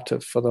part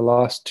of for the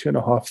last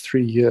 2.5,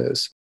 3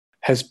 years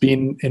has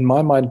been, in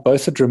my mind,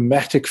 both a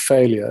dramatic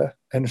failure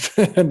and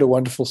a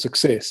wonderful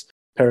success,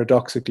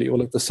 paradoxically,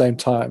 all at the same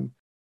time.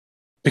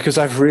 Because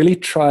I've really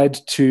tried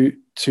to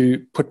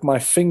put my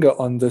finger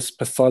on this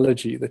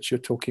pathology that you're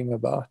talking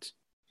about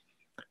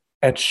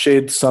and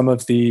shed some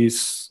of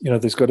these,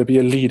 there's got to be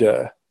a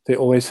leader. There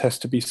always has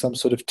to be some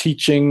sort of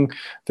teaching.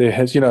 There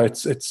has,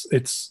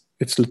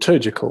 it's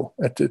liturgical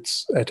at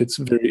its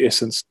very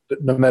essence,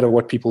 no matter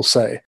what people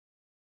say.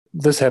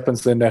 This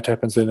happens, then that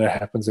happens, then that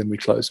happens, then we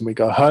close and we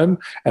go home.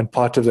 And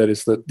part of that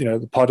is that,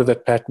 the part of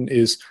that pattern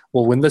is,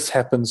 well, when this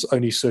happens,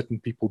 only certain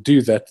people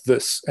do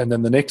this. And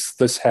then the next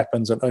this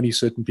happens and only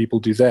certain people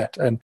do that.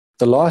 And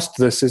the last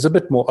this is a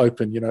bit more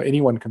open.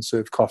 Anyone can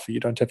serve coffee. You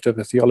don't have to have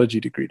a theology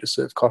degree to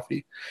serve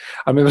coffee.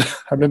 I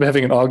remember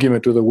having an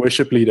argument with a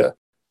worship leader,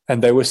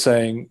 and they were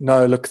saying,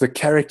 no, look, the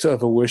character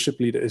of a worship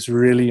leader is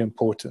really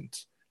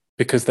important,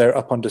 because they're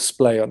up on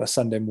display on a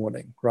Sunday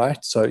morning,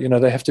 right? So,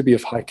 they have to be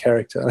of high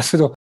character. And I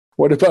said, well,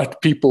 what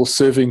about people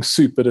serving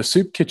soup at a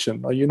soup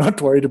kitchen? Are you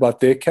not worried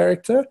about their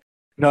character?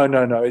 No.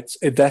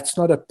 That's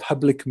not a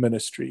public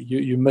ministry.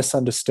 You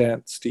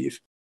misunderstand, Steve.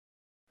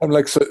 I'm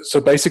like,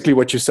 so basically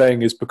what you're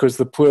saying is, because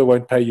the poor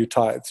won't pay you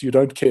tithes, you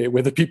don't care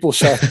whether people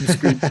shout and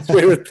scream and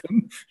swear at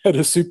them at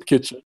a soup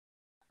kitchen.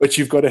 But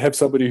you've got to have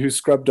somebody who's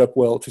scrubbed up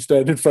well to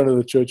stand in front of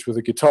the church with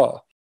a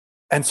guitar.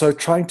 And so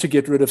trying to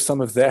get rid of some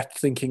of that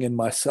thinking in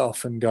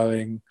myself and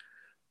going,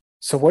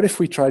 so what if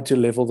we tried to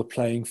level the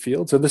playing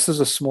field? So this is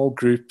a small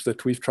group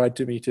that we've tried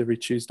to meet every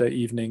Tuesday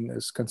evening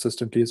as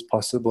consistently as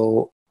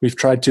possible. We've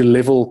tried to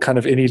level kind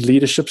of any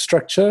leadership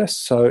structure.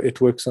 So it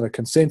works on a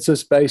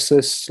consensus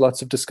basis,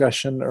 lots of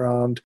discussion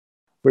around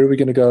where are we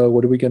going to go?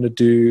 What are we going to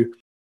do?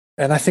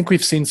 And I think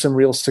we've seen some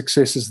real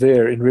successes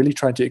there in really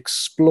trying to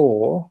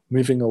explore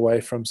moving away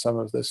from some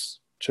of this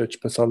church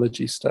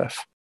pathology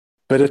stuff.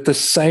 But at the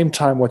same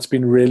time, what's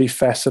been really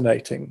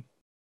fascinating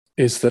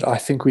is that I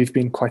think we've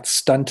been quite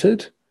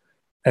stunted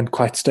and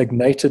quite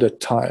stagnated at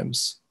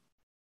times,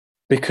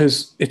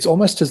 because it's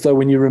almost as though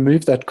when you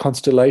remove that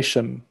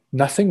constellation,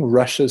 nothing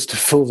rushes to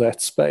fill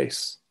that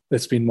space.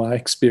 That's been my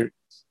experience.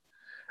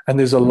 And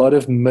there's a lot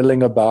of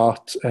milling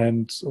about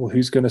and, well,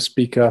 who's going to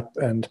speak up?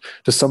 And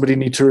does somebody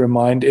need to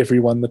remind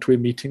everyone that we're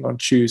meeting on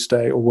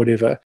Tuesday or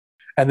whatever?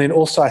 And then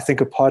also I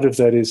think a part of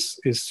that is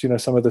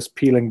some of this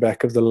peeling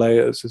back of the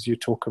layers, as you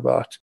talk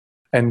about,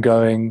 and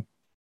going,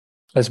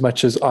 as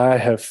much as I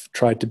have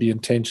tried to be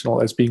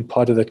intentional as being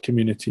part of that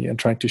community and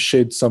trying to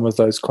shed some of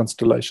those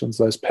constellations,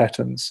 those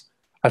patterns,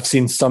 I've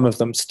seen some of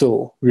them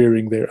still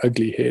rearing their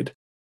ugly head.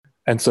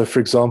 And so, for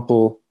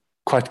example,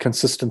 quite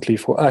consistently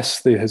for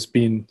us, there has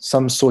been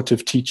some sort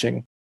of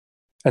teaching.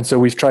 And so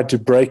we've tried to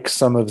break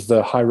some of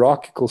the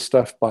hierarchical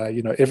stuff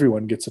by,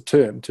 everyone gets a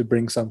turn to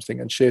bring something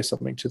and share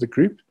something to the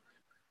group.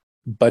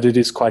 But it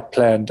is quite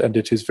planned, and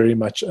it is very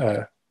much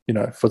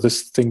for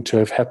this thing to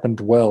have happened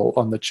well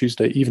on the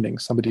Tuesday evening,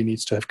 somebody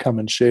needs to have come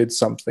and shared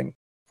something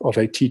of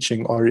a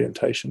teaching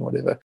orientation,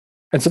 whatever.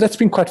 And so that's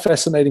been quite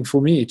fascinating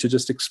for me to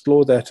just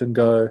explore that and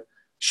go,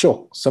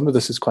 sure, some of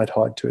this is quite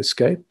hard to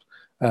escape.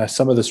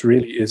 Some of this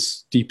really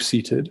is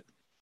deep-seated.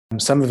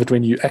 Some of it,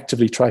 when you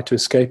actively try to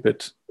escape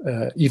it,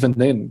 even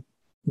then,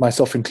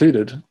 myself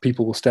included,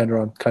 people will stand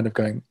around kind of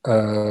going,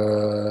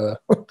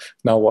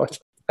 now what?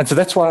 And so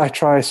that's why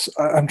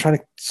I'm trying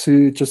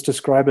to just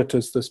describe it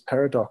as this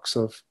paradox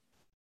of,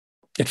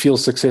 it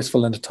feels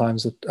successful and at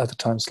other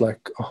times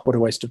like, oh, what a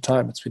waste of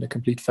time. It's been a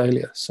complete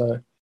failure. So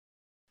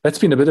that's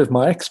been a bit of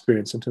my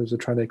experience in terms of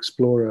trying to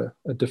explore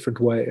a different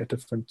way, a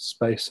different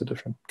space, a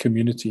different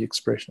community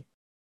expression.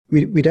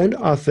 We don't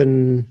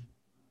often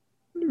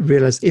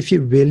realize, if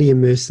you're really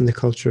immersed in the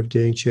culture of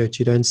doing church,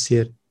 you don't see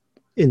it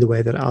in the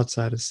way that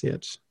outsiders see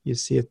it. You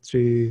see it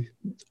through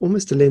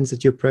almost the lens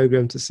that you're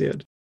programmed to see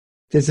it.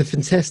 There's a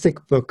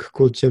fantastic book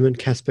called Jim and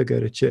Casper Go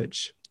to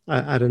Church.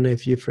 I don't know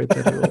if you've read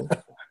that at all.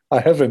 I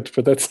haven't,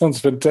 but that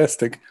sounds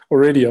fantastic.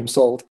 Already I'm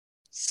sold.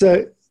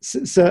 So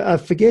I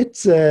forget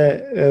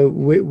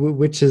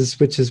which is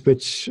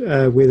which,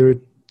 whether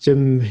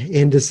Jim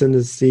Henderson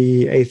is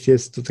the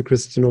atheist or the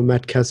Christian, or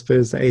Matt Casper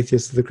is the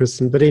atheist or the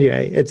Christian. But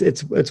anyway,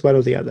 it's one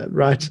or the other,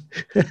 right?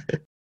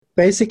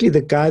 Basically,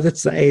 the guy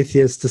that's the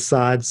atheist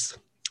decides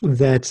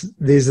that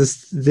there's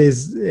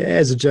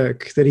as a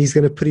joke, that he's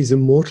going to put his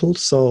immortal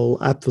soul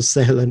up for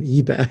sale on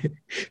eBay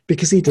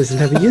because he doesn't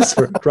have a use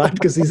for it, right?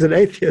 Because he's an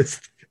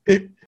atheist.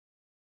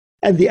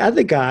 And the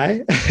other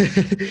guy,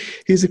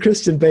 who's a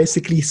Christian,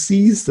 basically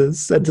sees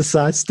this and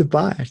decides to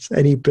buy it.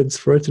 And he bids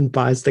for it and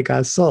buys the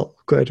guy's soul,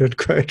 quote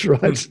unquote,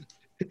 right?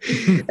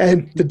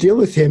 And the deal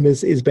with him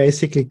is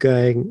basically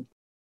going,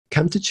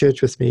 come to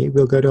church with me.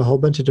 We'll go to a whole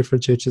bunch of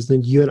different churches.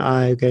 Then you and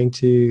I are going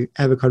to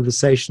have a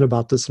conversation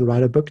about this and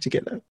write a book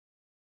together.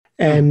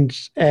 And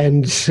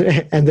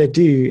they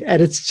do.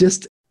 And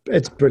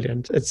it's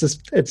brilliant.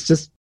 It's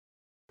just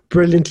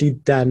brilliantly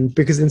done,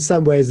 because in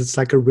some ways it's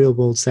like a real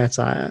world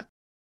satire.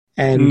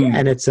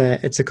 And it's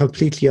a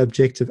completely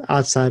objective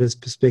outsider's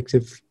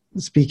perspective,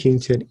 speaking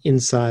to an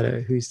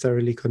insider who's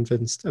thoroughly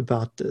convinced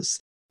about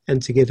this.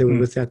 And together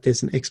with that,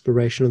 there's an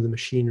exploration of the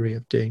machinery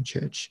of doing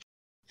church.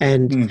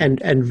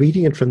 And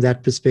reading it from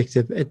that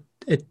perspective,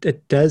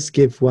 it does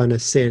give one a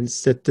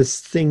sense that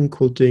this thing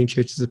called doing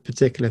church is a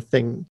particular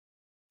thing.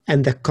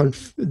 And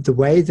the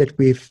way that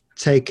we've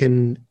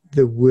taken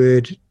the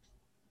word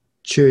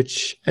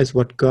church as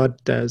what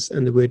God does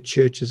and the word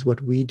church as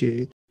what we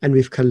do, and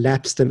we've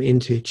collapsed them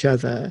into each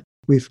other,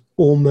 we've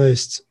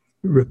almost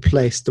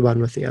replaced the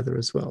one with the other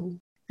as well.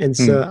 And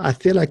so I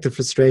feel like the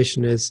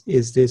frustration is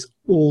there's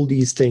all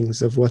these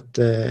things of what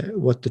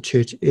the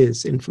church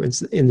is in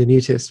the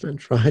New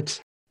Testament, right?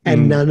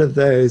 And none of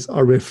those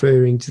are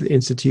referring to the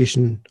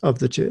institution of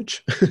the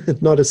church,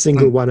 not a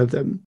single one of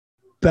them.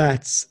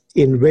 But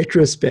in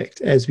retrospect,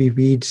 as we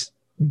read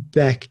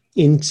back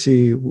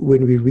into,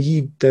 when we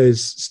read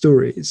those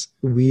stories,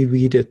 we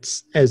read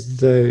it as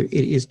though it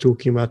is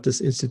talking about this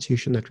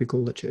institution that we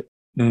call the church.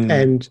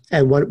 And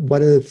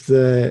one of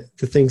the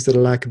things that I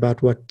like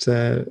about what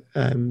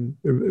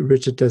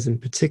Richard does in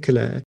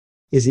particular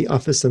is he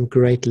offers some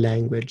great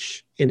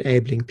language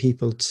enabling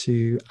people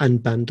to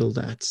unbundle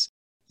that,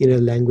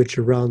 language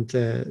around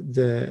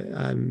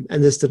the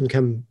and this didn't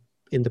come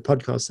in the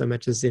podcast so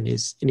much as in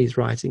his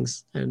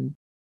writings and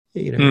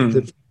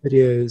the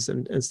videos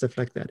and stuff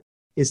like that.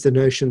 Is the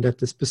notion that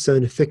this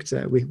persona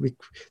ficta,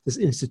 this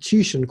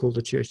institution called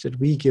the church that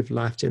we give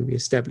life to and we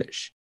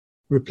establish,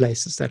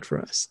 replaces that for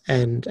us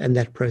and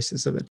that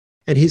process of it.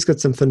 And he's got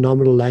some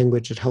phenomenal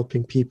language at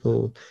helping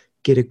people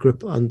get a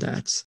grip on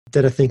that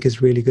I think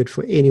is really good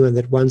for anyone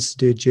that wants to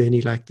do a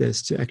journey like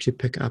this to actually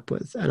pick up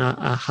with. And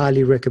I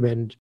highly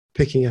recommend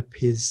picking up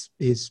his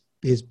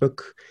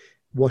book,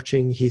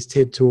 watching his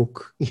TED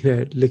Talk,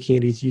 looking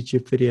at his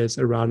YouTube videos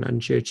around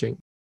unchurching,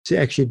 to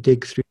actually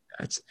dig through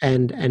that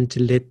and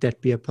to let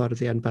that be a part of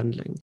the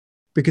unbundling.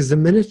 Because the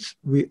minute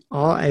we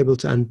are able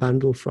to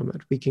unbundle from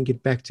it, we can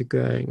get back to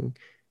going,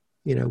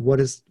 what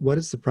is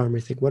the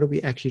primary thing? What are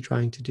we actually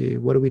trying to do?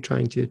 What are we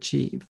trying to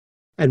achieve?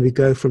 And we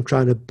go from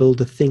trying to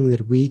build a thing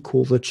that we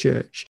call the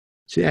church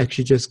to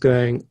actually just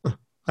going,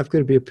 I've got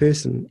to be a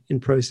person in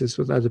process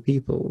with other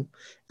people.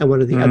 And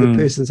one of the other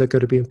persons I've got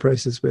to be in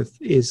process with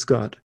is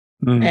God.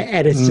 And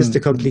it's just a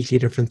completely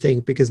different thing,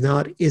 because now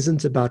it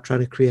isn't about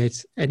trying to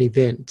create an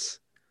event.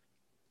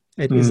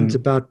 It isn't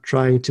about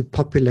trying to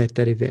populate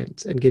that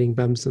event and getting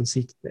bums on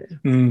seats there.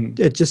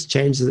 It just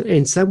changes it.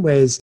 In some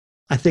ways,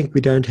 I think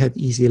we don't have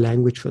easy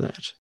language for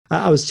that.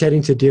 I was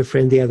chatting to a dear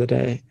friend the other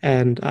day,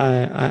 and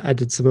I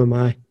did some of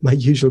my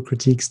usual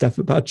critique stuff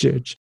about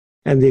church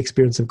and the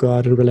experience of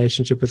God and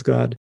relationship with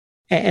God.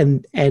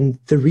 And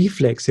her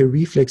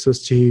reflex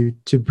was to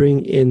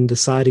bring in the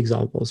side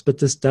examples, but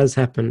this does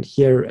happen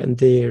here and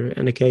there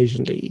and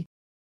occasionally.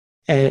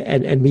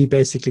 And me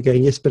basically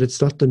going, yes, but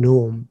it's not the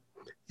norm.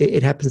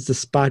 It happens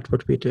despite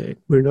what we're doing.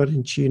 We're not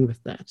in tune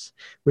with that.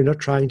 We're not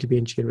trying to be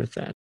in tune with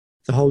that.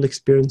 The whole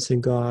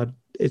experiencing God,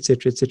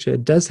 etc.,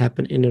 it does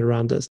happen in and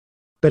around us,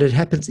 but it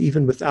happens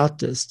even without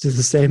this to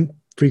the same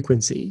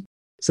frequency.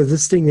 So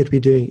this thing that we're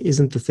doing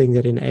isn't the thing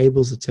that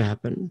enables it to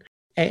happen.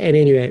 And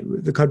anyway,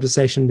 the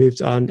conversation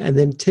moved on, and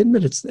then 10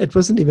 minutes, it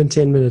wasn't even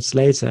 10 minutes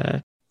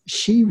later,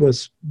 she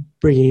was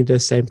bringing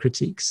those same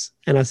critiques.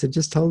 And I said,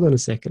 just hold on a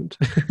second.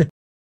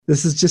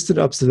 This is just an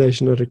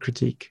observation, not a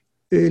critique.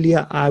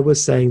 earlier I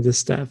was saying this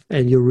stuff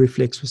and your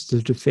reflex was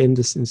to defend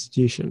this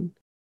institution.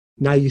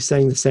 Now you're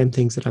saying the same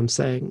things that I'm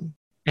saying.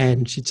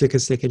 And she took a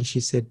second, she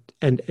said,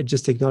 and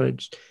just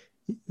acknowledged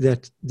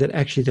that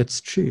actually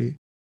that's true.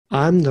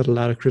 I'm not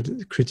allowed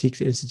to critique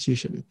the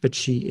institution, but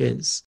she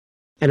is.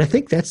 And I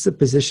think that's the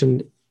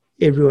position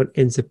everyone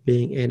ends up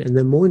being in. And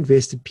the more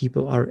invested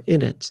people are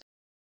in it,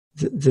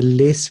 the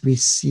less we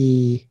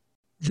see,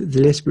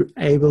 the less we're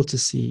able to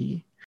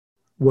see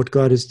what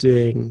God is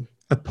doing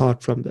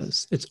apart from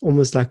this. It's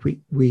almost like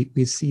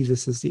we see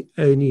this as the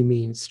only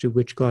means through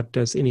which God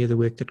does any of the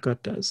work that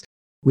God does.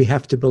 We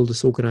have to build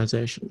this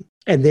organization.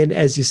 And then,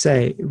 as you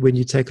say, when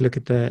you take a look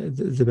at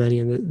the money,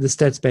 and the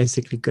stats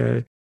basically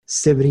go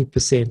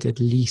 70% at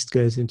least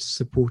goes into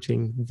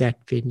supporting that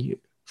venue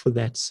for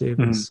that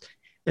service.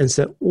 And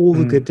so all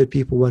the good that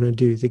people want to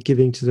do, the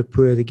giving to the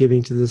poor, the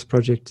giving to this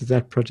project, to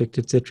that project,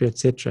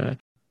 etc.,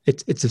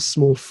 it's a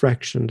small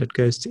fraction that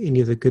goes to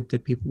any of the good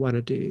that people want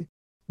to do.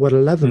 What I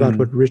love about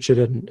what Richard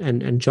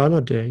and John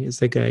are doing is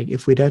they're going,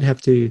 if we don't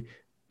have to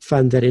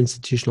fund that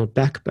institutional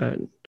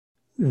backbone,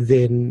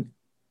 then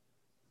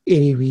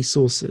any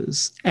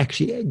resources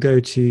actually go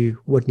to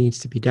what needs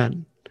to be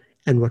done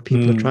and what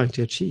people are trying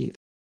to achieve.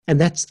 And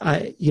that's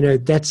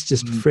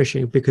just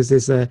refreshing, because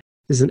there's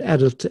an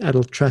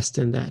adult trust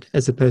in that,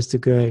 as opposed to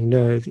going,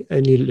 no, the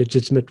only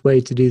legitimate way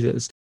to do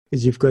this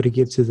is you've got to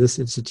give to this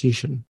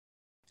institution.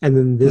 And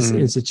then this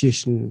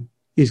institution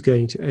is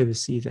going to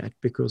oversee that,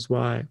 because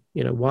why?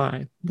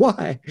 Why?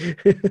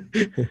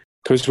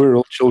 Because we're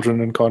all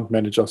children and can't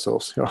manage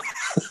ourselves. Yeah.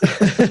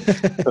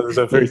 There's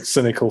a very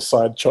cynical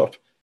side chop.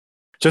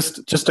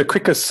 Just a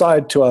quick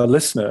aside to our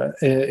listener,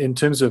 in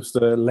terms of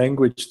the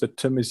language that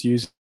Tim is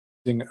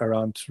using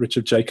around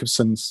Richard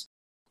Jacobson's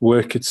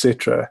work,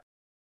 etc.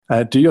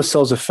 Do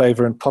yourselves a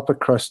favor and pop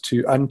across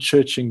to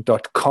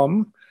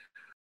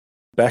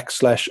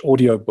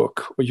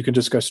unchurching.com/audiobook, or you can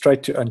just go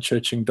straight to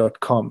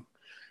unchurching.com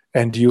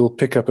and you'll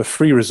pick up a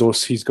free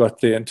resource he's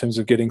got there in terms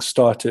of getting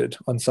started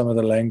on some of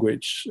the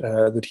language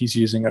that he's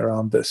using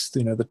around this,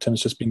 that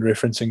Tim's just been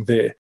referencing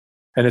there.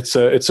 And it's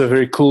a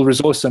very cool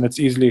resource, and it's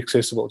easily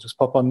accessible. Just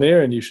pop on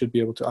there and you should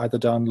be able to either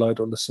download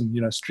or listen,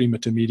 stream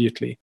it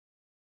immediately.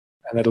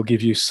 And that'll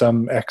give you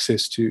some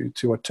access to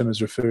what Tim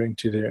is referring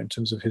to there in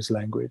terms of his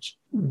language.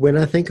 When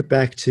I think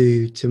back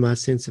to my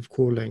sense of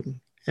calling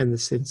and the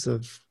sense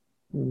of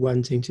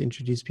wanting to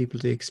introduce people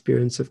to the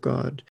experience of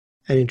God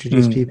and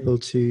introduce people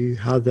to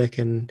how they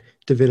can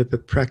develop a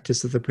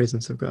practice of the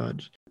presence of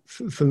God,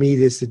 for me,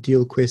 there's the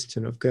dual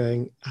question of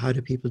going, how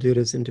do people do it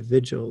as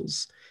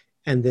individuals?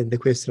 And then the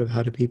question of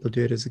how do people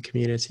do it as a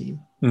community?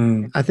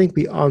 I think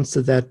we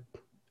answer that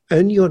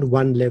only on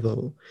one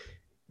level,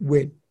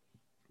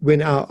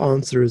 when our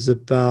answer is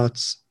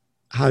about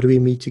how do we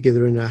meet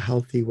together in a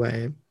healthy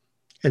way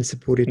and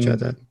support each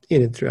other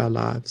in and through our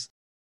lives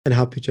and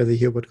help each other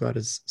hear what God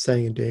is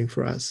saying and doing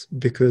for us.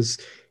 Because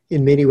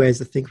in many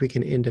ways, I think we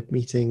can end up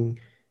meeting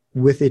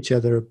with each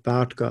other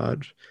about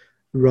God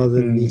rather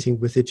than meeting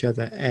with each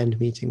other and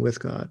meeting with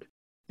God.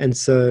 And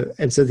so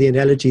the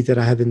analogy that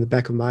I have in the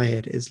back of my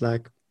head is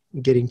like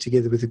getting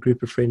together with a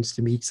group of friends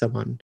to meet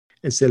someone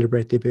and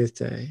celebrate their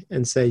birthday,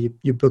 and say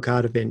you book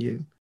out a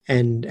venue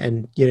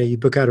and you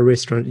book out a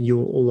restaurant and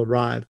you all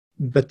arrive,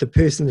 but the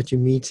person that you're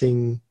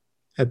meeting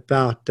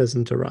about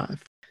doesn't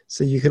arrive.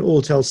 So you can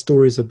all tell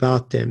stories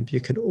about them.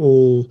 You can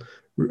all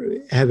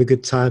have a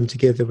good time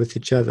together with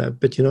each other,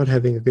 but you're not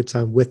having a good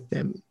time with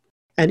them.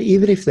 And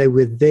even if they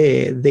were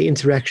there, the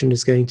interaction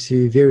is going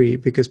to vary,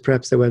 because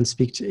perhaps they won't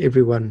speak to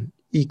everyone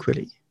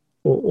equally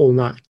or all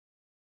night.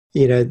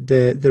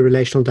 The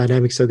relational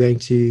dynamics are going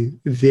to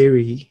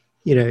vary,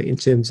 in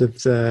terms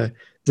of the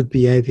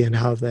behavior and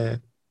how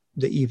the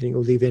evening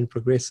or the event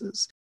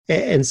progresses.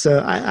 And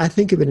so I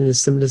think of it in a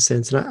similar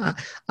sense. And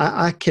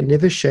I can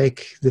never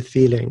shake the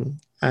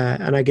feeling,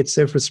 and I get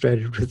so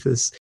frustrated with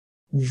this,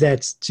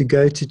 that to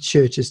go to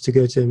church is to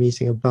go to a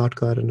meeting about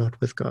God and not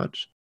with God.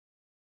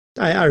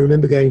 I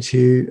remember going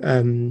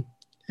to,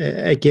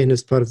 again,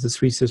 as part of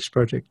this research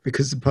project,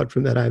 because apart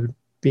from that, I haven't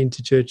been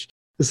to church,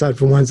 aside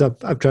from ones I've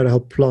tried to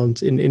help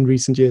plant in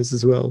recent years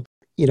as well.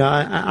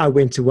 I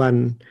went to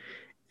one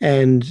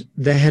and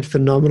they had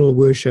phenomenal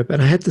worship,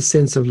 and I had the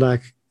sense of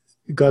like,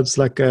 God's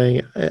like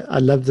going, I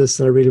love this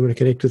and I really want to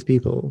connect with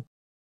people,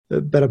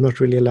 but I'm not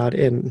really allowed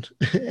in.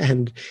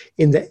 And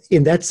in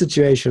that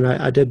situation,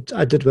 I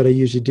did what I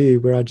usually do,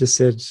 where I just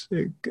said,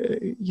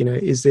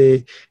 is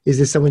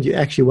there someone you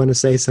actually want to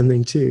say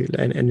something to,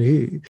 and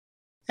who?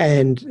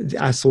 And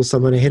I saw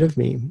someone ahead of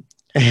me,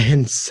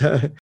 and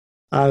so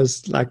I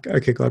was like,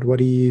 okay, God, what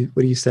are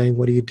you saying?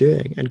 What are you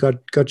doing? And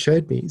God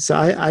showed me. So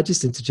I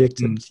just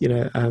interjected.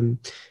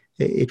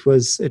 It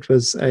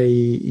was a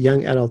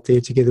young adult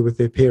there together with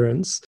their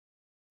parents,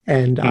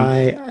 and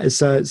I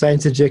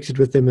interjected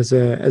with them as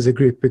a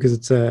group, because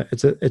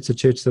it's a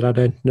church that I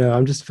don't know.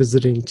 I'm just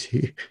visiting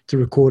to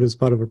record as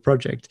part of a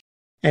project,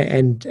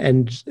 and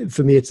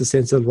for me, it's a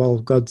sense of, well,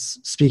 God's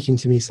speaking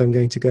to me, so I'm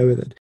going to go with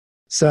it.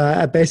 So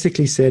I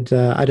basically said,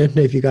 I don't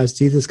know if you guys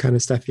do this kind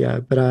of stuff,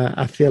 but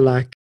I feel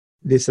like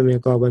there's something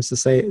God wants to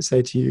say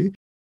to you,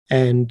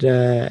 and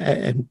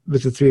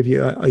with the three of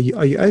you, are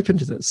you open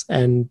to this?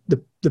 And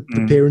the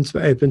parents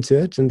were open to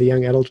it, and the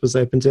young adult was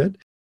open to it.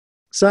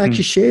 So I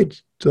actually shared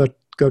what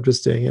God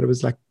was doing, and it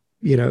was like,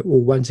 or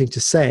wanting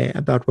to say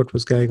about what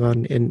was going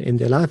on in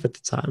their life at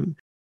the time.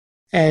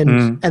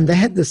 And they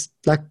had this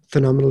like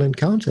phenomenal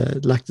encounter,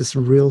 like this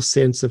real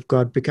sense of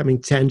God becoming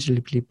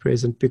tangibly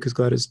present because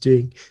God is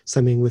doing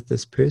something with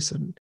this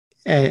person.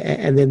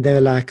 And then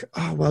they're like,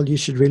 oh, well, you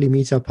should really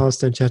meet our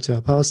pastor and chat to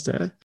our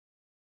pastor.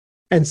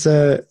 And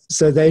so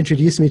they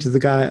introduced me to the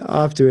guy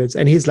afterwards,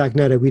 and he's like,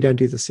 no, we don't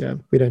do this here.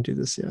 We don't do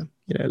this here.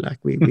 Like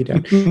we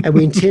don't. And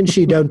we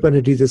intentionally don't want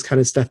to do this kind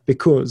of stuff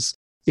because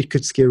it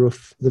could scare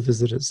off the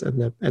visitors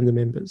and the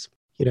members.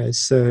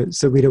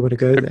 So we don't want to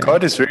go there.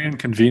 God is very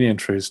inconvenient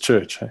for his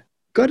church. Hey?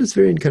 God is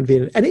very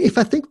inconvenient. And if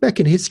I think back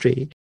in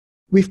history,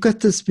 we've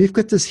got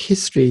this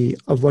history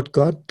of what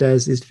God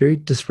does is very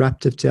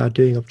disruptive to our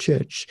doing of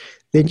church.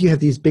 Then you have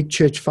these big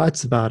church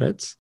fights about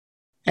it,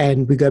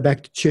 and we go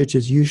back to church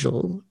as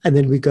usual, and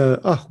then we go,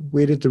 oh,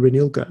 where did the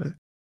renewal go?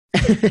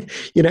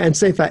 And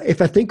so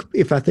if I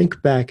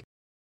think back,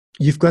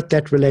 you've got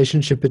that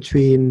relationship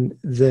between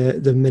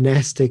the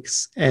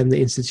monastics and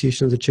the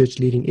institution of the church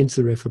leading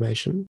into the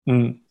Reformation,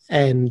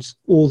 and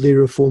all their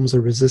reforms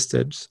are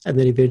resisted, and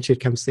then eventually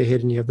it comes to a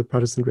head, and you have the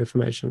Protestant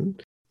Reformation.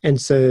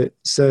 And so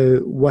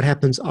what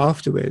happens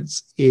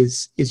afterwards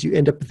is you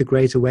end up with the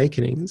Great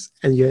Awakenings,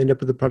 and you end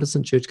up with the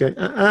Protestant church going,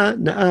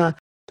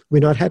 we're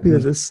not happy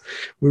with this.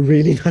 We're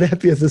really not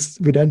happy with this.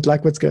 We don't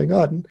like what's going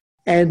on.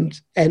 And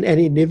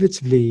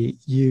inevitably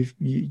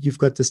you've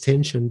got this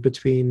tension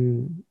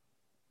between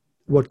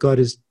what God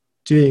is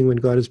doing when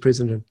God is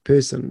present in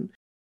person,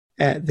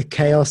 the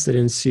chaos that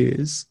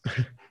ensues,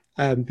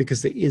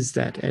 because there is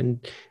that,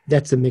 and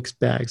that's a mixed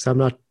bag. So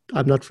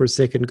I'm not for a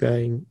second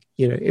going,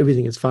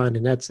 everything is fine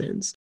in that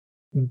sense,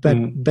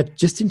 but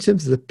just in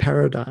terms of the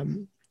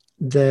paradigm,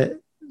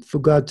 for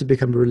God to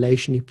become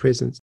relationally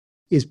present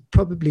is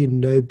probably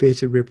no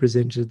better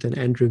represented than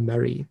Andrew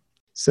Murray.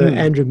 So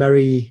Andrew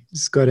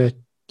Murray's got a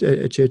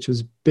church,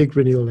 was big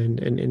renewal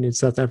in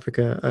South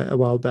Africa a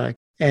while back.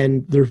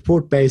 And the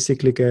report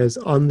basically goes,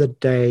 on the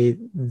day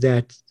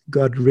that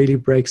God really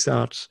breaks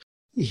out,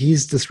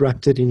 he's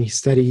disrupted in his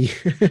study,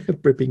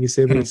 prepping his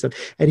sermon and stuff,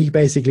 and he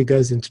basically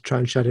goes in to try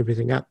and shut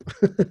everything up.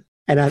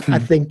 And I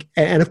think,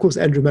 and of course,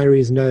 Andrew Murray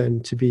is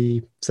known to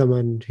be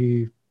someone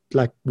who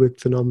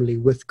worked phenomenally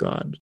with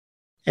God.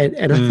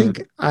 And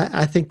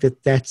I think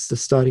that that's the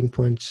starting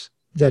point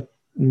that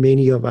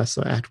many of us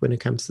are at when it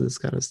comes to this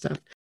kind of stuff.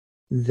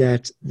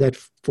 That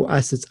for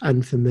us, it's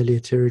unfamiliar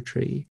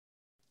territory.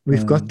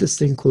 We've got this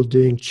thing called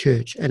doing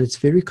church, and it's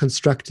very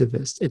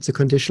constructivist. It's a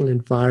conditional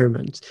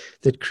environment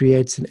that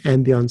creates an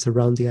ambience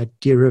around the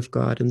idea of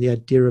God, and the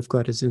idea of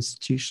God is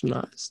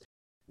institutionalized.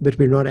 But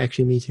we're not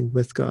actually meeting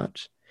with God.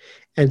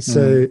 And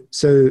so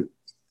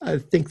I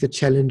think the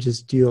challenge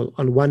is dual.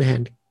 On one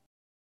hand,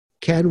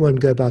 can one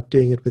go about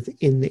doing it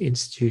within the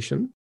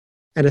institution?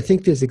 And I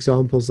think there's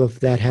examples of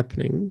that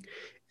happening.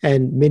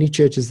 And many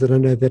churches that I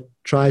know that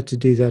tried to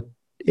do that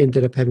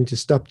ended up having to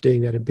stop doing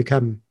that and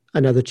become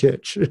another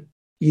church,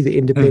 either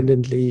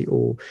independently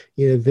or,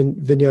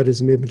 Vineyard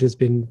as a movement has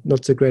been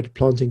not so great at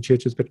planting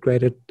churches, but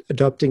great at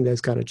adopting those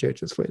kind of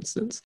churches, for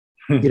instance.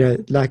 So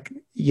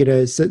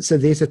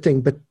there's a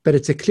thing, but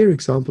it's a clear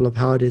example of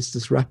how it is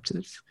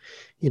disruptive,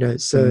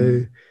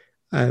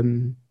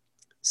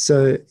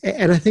 So,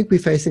 and I think we're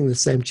facing the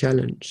same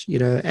challenge,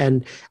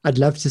 and I'd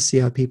love to see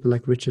how people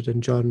like Richard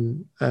and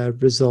John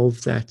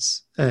resolve that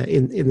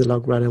in the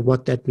long run, and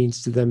what that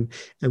means to them,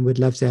 and would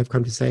love to have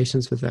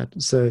conversations with that.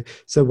 So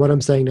what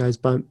I'm saying now is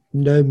by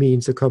no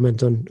means a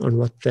comment on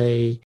what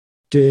they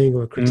doing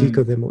or a critique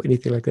of them or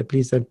anything like that.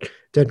 Please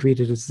don't read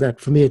it as that.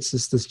 For me, it's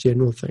just this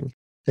general thing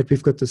that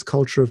we've got this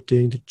culture of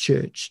doing the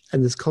church,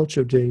 and this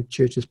culture of doing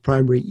church is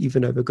primary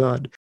even over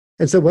God.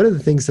 And so one of the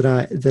things that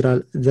I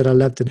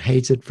loved and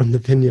hated from the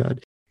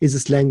Vineyard is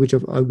this language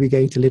of, are we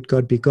going to let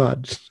God be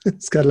God?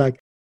 It's kind of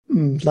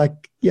I'm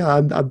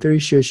very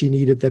sure she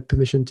needed that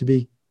permission to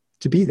be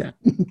that.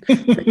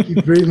 Thank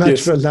you very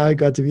much for allowing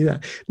God to be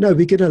that. No,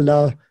 we can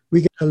allow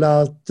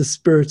the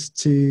Spirit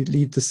to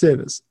lead the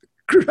service.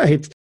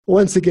 Great.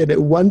 Once again, a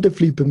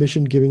wonderfully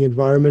permission-giving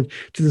environment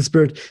to the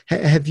Spirit.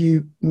 Have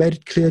you made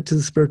it clear to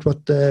the Spirit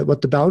what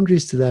the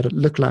boundaries to that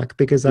look like?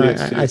 Because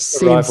I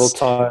sense arrival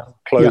time,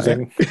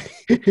 closing.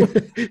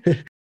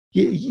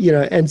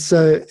 And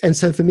so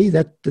for me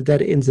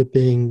that ends up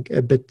being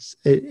a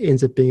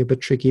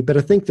bit tricky. But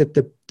I think that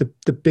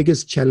the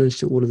biggest challenge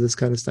to all of this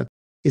kind of stuff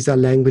is our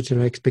language and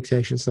our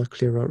expectations not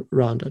clear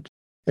around it.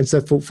 And so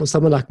for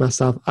someone like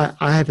myself,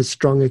 I have a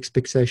strong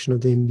expectation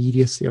of the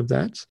immediacy of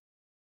that.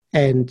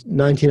 And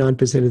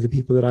 99% of the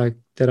people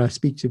that I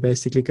speak to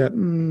basically go,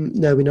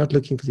 no, we're not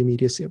looking for the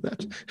immediacy of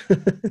that.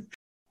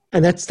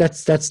 And that's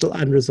still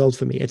unresolved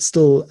for me. It's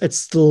still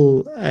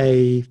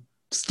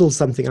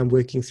something I'm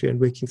working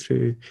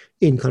through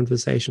in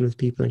conversation with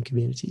people and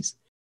communities.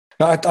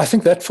 Now, I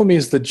think that for me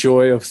is the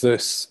joy of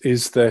this,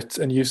 is that,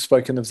 and you've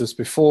spoken of this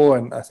before,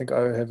 and I think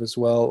I have as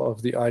well,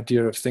 of the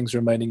idea of things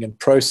remaining in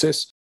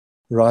process,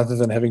 rather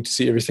than having to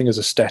see everything as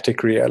a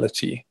static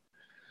reality,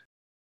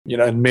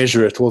 and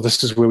measure it. Well,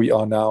 this is where we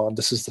are now, and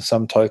this is the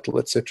sum total,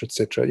 etc.,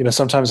 etc.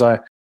 Sometimes I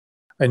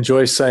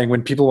enjoy saying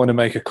when people want to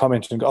make a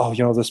comment and go,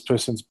 oh, this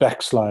person's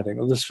backsliding,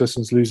 or this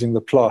person's losing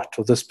the plot,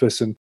 or this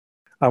person,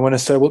 I want to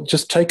say, well,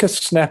 just take a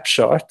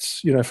snapshot,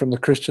 from the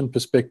Christian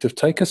perspective,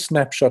 take a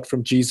snapshot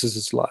from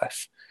Jesus's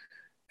life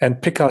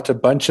and pick out a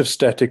bunch of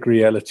static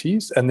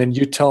realities. And then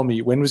you tell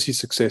me, when was he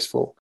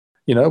successful?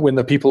 When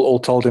the people all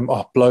told him,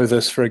 oh, blow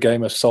this for a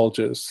game of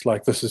soldiers,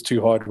 like this is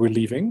too hard, we're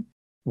leaving.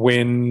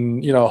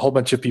 When, a whole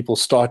bunch of people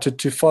started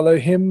to follow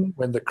him,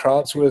 when the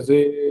crowds were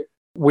there,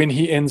 when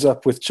he ends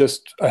up with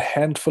just a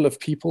handful of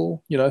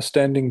people,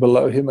 standing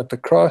below him at the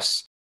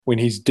cross, when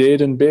he's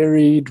dead and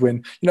buried,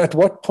 when, at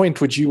what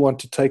point would you want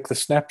to take the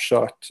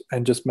snapshot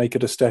and just make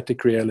it a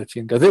static reality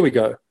and go, there we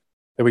go.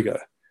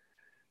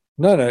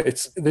 No,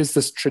 there's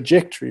this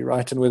trajectory,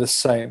 right? And we're the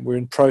same, we're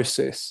in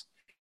process.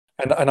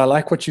 And I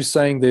like what you're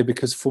saying there,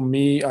 because for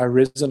me, I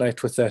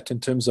resonate with that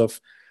in terms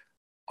of,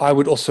 I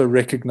would also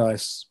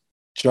recognize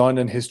John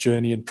and his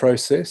journey and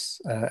process.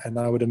 And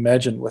I would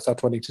imagine,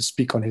 without wanting to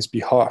speak on his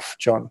behalf,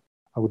 John,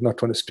 I would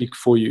not want to speak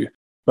for you,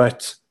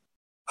 but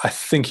I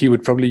think he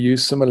would probably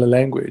use similar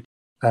language.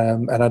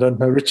 And I don't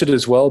know Richard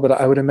as well, but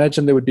I would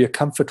imagine there would be a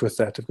comfort with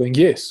that, of going,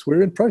 yes,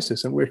 we're in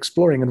process and we're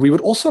exploring, and we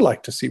would also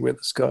like to see where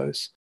this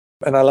goes.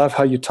 And I love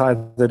how you tie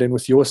that in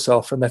with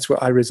yourself. And that's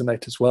where I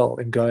resonate as well,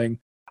 in going,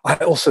 I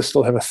also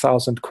still have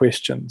 1,000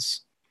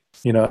 questions,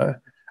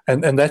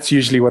 and that's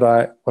usually what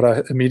I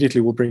immediately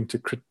will bring to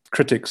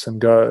critics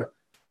and go,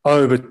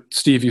 oh, but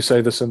Steve, you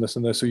say this and this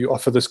and this, or you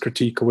offer this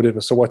critique or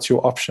whatever, so what's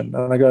your option?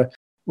 And I go,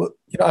 well,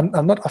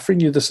 I'm not offering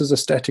you this as a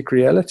static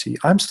reality.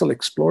 I'm still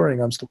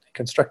exploring. I'm still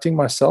deconstructing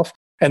myself.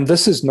 And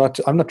this is not,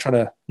 I'm not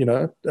trying to,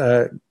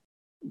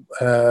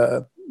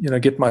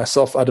 get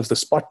myself out of the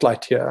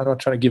spotlight here. I'm not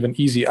trying to give an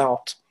easy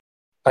out.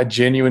 I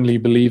genuinely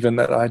believe in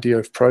that idea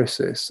of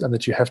process, and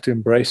that you have to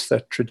embrace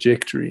that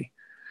trajectory.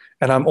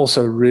 And I'm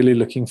also really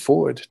looking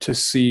forward to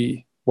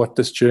see what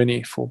this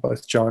journey for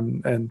both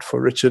John and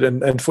for Richard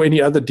and for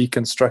any other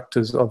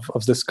deconstructors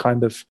of this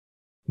kind of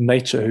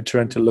nature who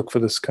trying to look for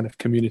this kind of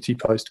community,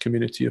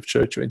 post-community of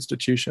church or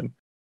institution,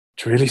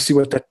 to really see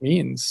what that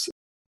means.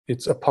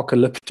 It's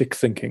apocalyptic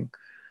thinking.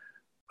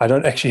 I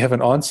don't actually have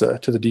an answer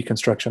to the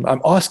deconstruction.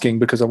 I'm asking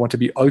because I want to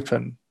be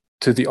open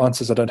to the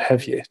answers I don't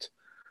have yet,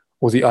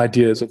 or the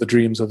ideas or the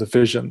dreams or the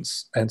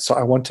visions. And so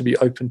I want to be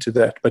open to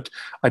that. But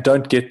I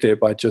don't get there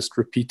by just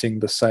repeating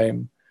the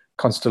same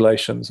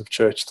constellations of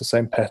church, the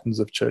same patterns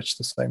of church,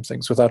 the same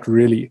things, without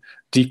really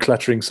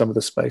decluttering some of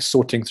the space,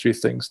 sorting through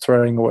things,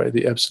 throwing away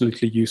the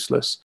absolutely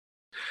useless,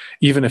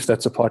 even if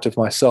that's a part of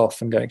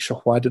myself, and going,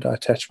 sure, why did I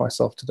attach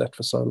myself to that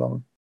for so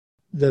long?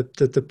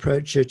 The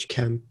pro-church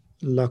camp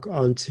lock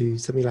onto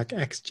something like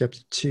Acts chapter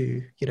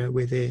 2,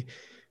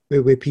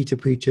 where Peter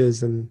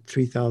preaches and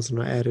 3,000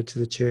 are added to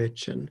the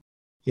church. And,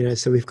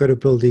 so we've got to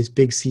build these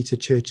big seated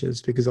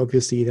churches, because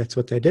obviously that's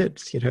what they did.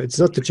 It's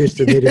not the church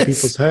that made in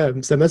people's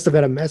homes. They must have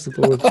had a massive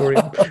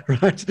auditorium,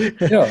 right?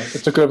 Yeah, they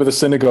took over the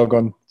synagogue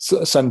on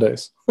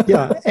Sundays.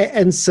 Yeah,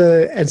 and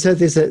so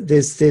there's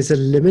a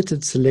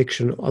limited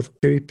selection of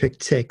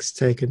cherry-picked texts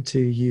taken to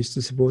use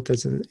to support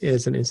as an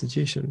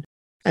institution.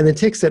 And the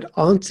texts that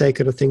aren't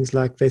taken are things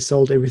like they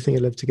sold everything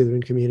and lived together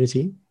in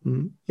community.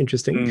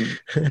 Interesting.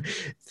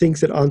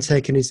 Things that aren't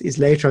taken is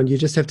later on. You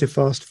just have to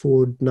fast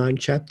forward 9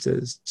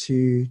 chapters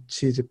to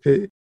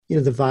the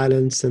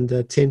violence and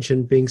the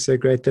tension being so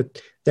great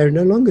that they're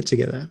no longer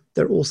together.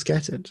 They're all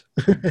scattered.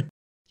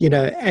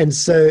 And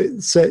so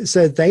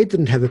they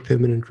didn't have a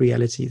permanent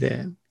reality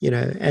there.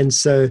 And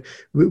so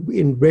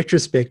in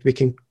retrospect, we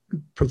can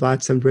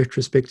provide some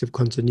retrospective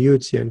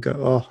continuity and go,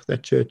 oh,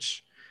 that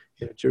church,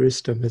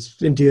 Jerusalem has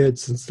endured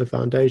since the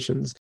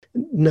foundations.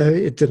 No,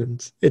 it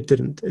didn't.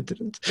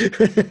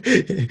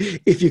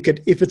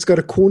 If it's got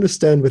a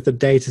cornerstone with a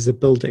date as a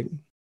building,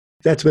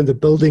 that's when the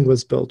building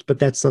was built, but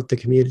that's not the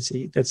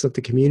community. That's not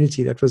the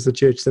community. That was the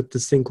church that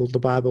this thing called the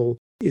Bible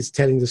is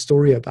telling the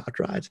story about,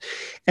 right?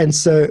 And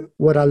so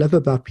what I love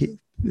about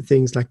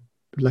things like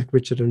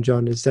Richard and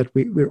John is that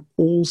we're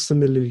all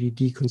similarly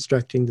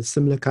deconstructing the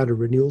similar kind of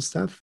renewal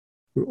stuff.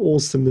 We're all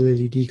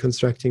similarly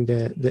deconstructing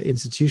the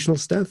institutional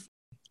stuff.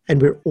 And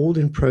we're all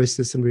in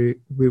process, and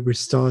we're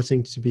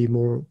starting to be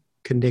more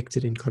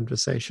connected in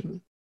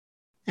conversation.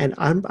 And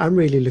I'm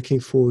really looking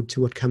forward to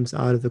what comes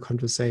out of the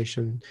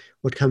conversation,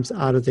 what comes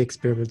out of the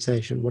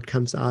experimentation, what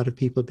comes out of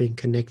people being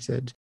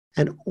connected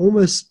and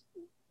almost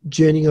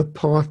journeying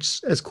apart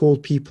as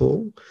called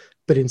people,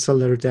 but in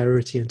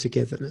solidarity and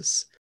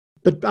togetherness.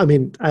 But I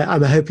mean,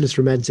 I'm a hopeless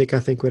romantic, I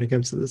think, when it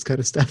comes to this kind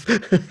of stuff.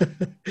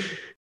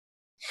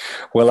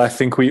 Well, I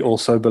think we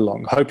also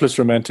belong. Hopeless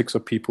romantics are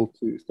people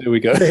too. There we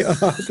go. They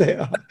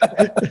are.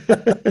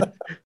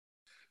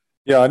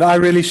 Yeah, and I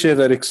really share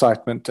that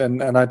excitement.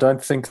 And I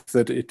don't think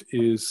that it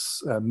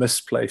is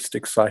misplaced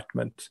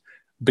excitement,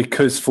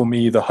 because for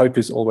me, the hope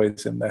is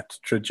always in that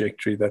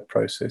trajectory, that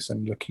process,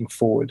 and looking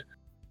forward,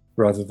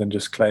 rather than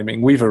just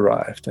claiming we've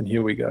arrived and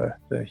here we go.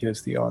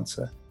 Here's the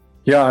answer.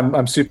 Yeah,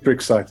 I'm super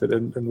excited,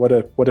 and what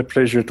a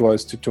pleasure it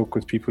was to talk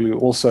with people who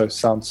also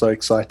sound so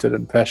excited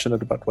and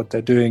passionate about what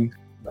they're doing,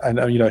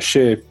 and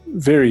share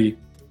very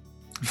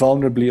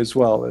vulnerably as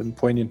well and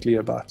poignantly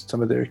about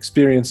some of their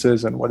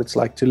experiences and what it's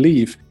like to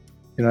leave.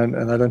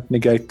 And I don't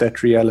negate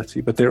that reality,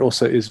 but there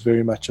also is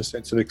very much a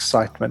sense of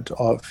excitement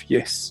of,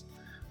 yes,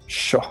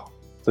 sure,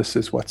 this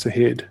is what's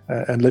ahead,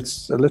 and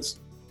let's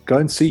go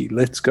and see.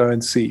 Let's go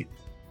and see.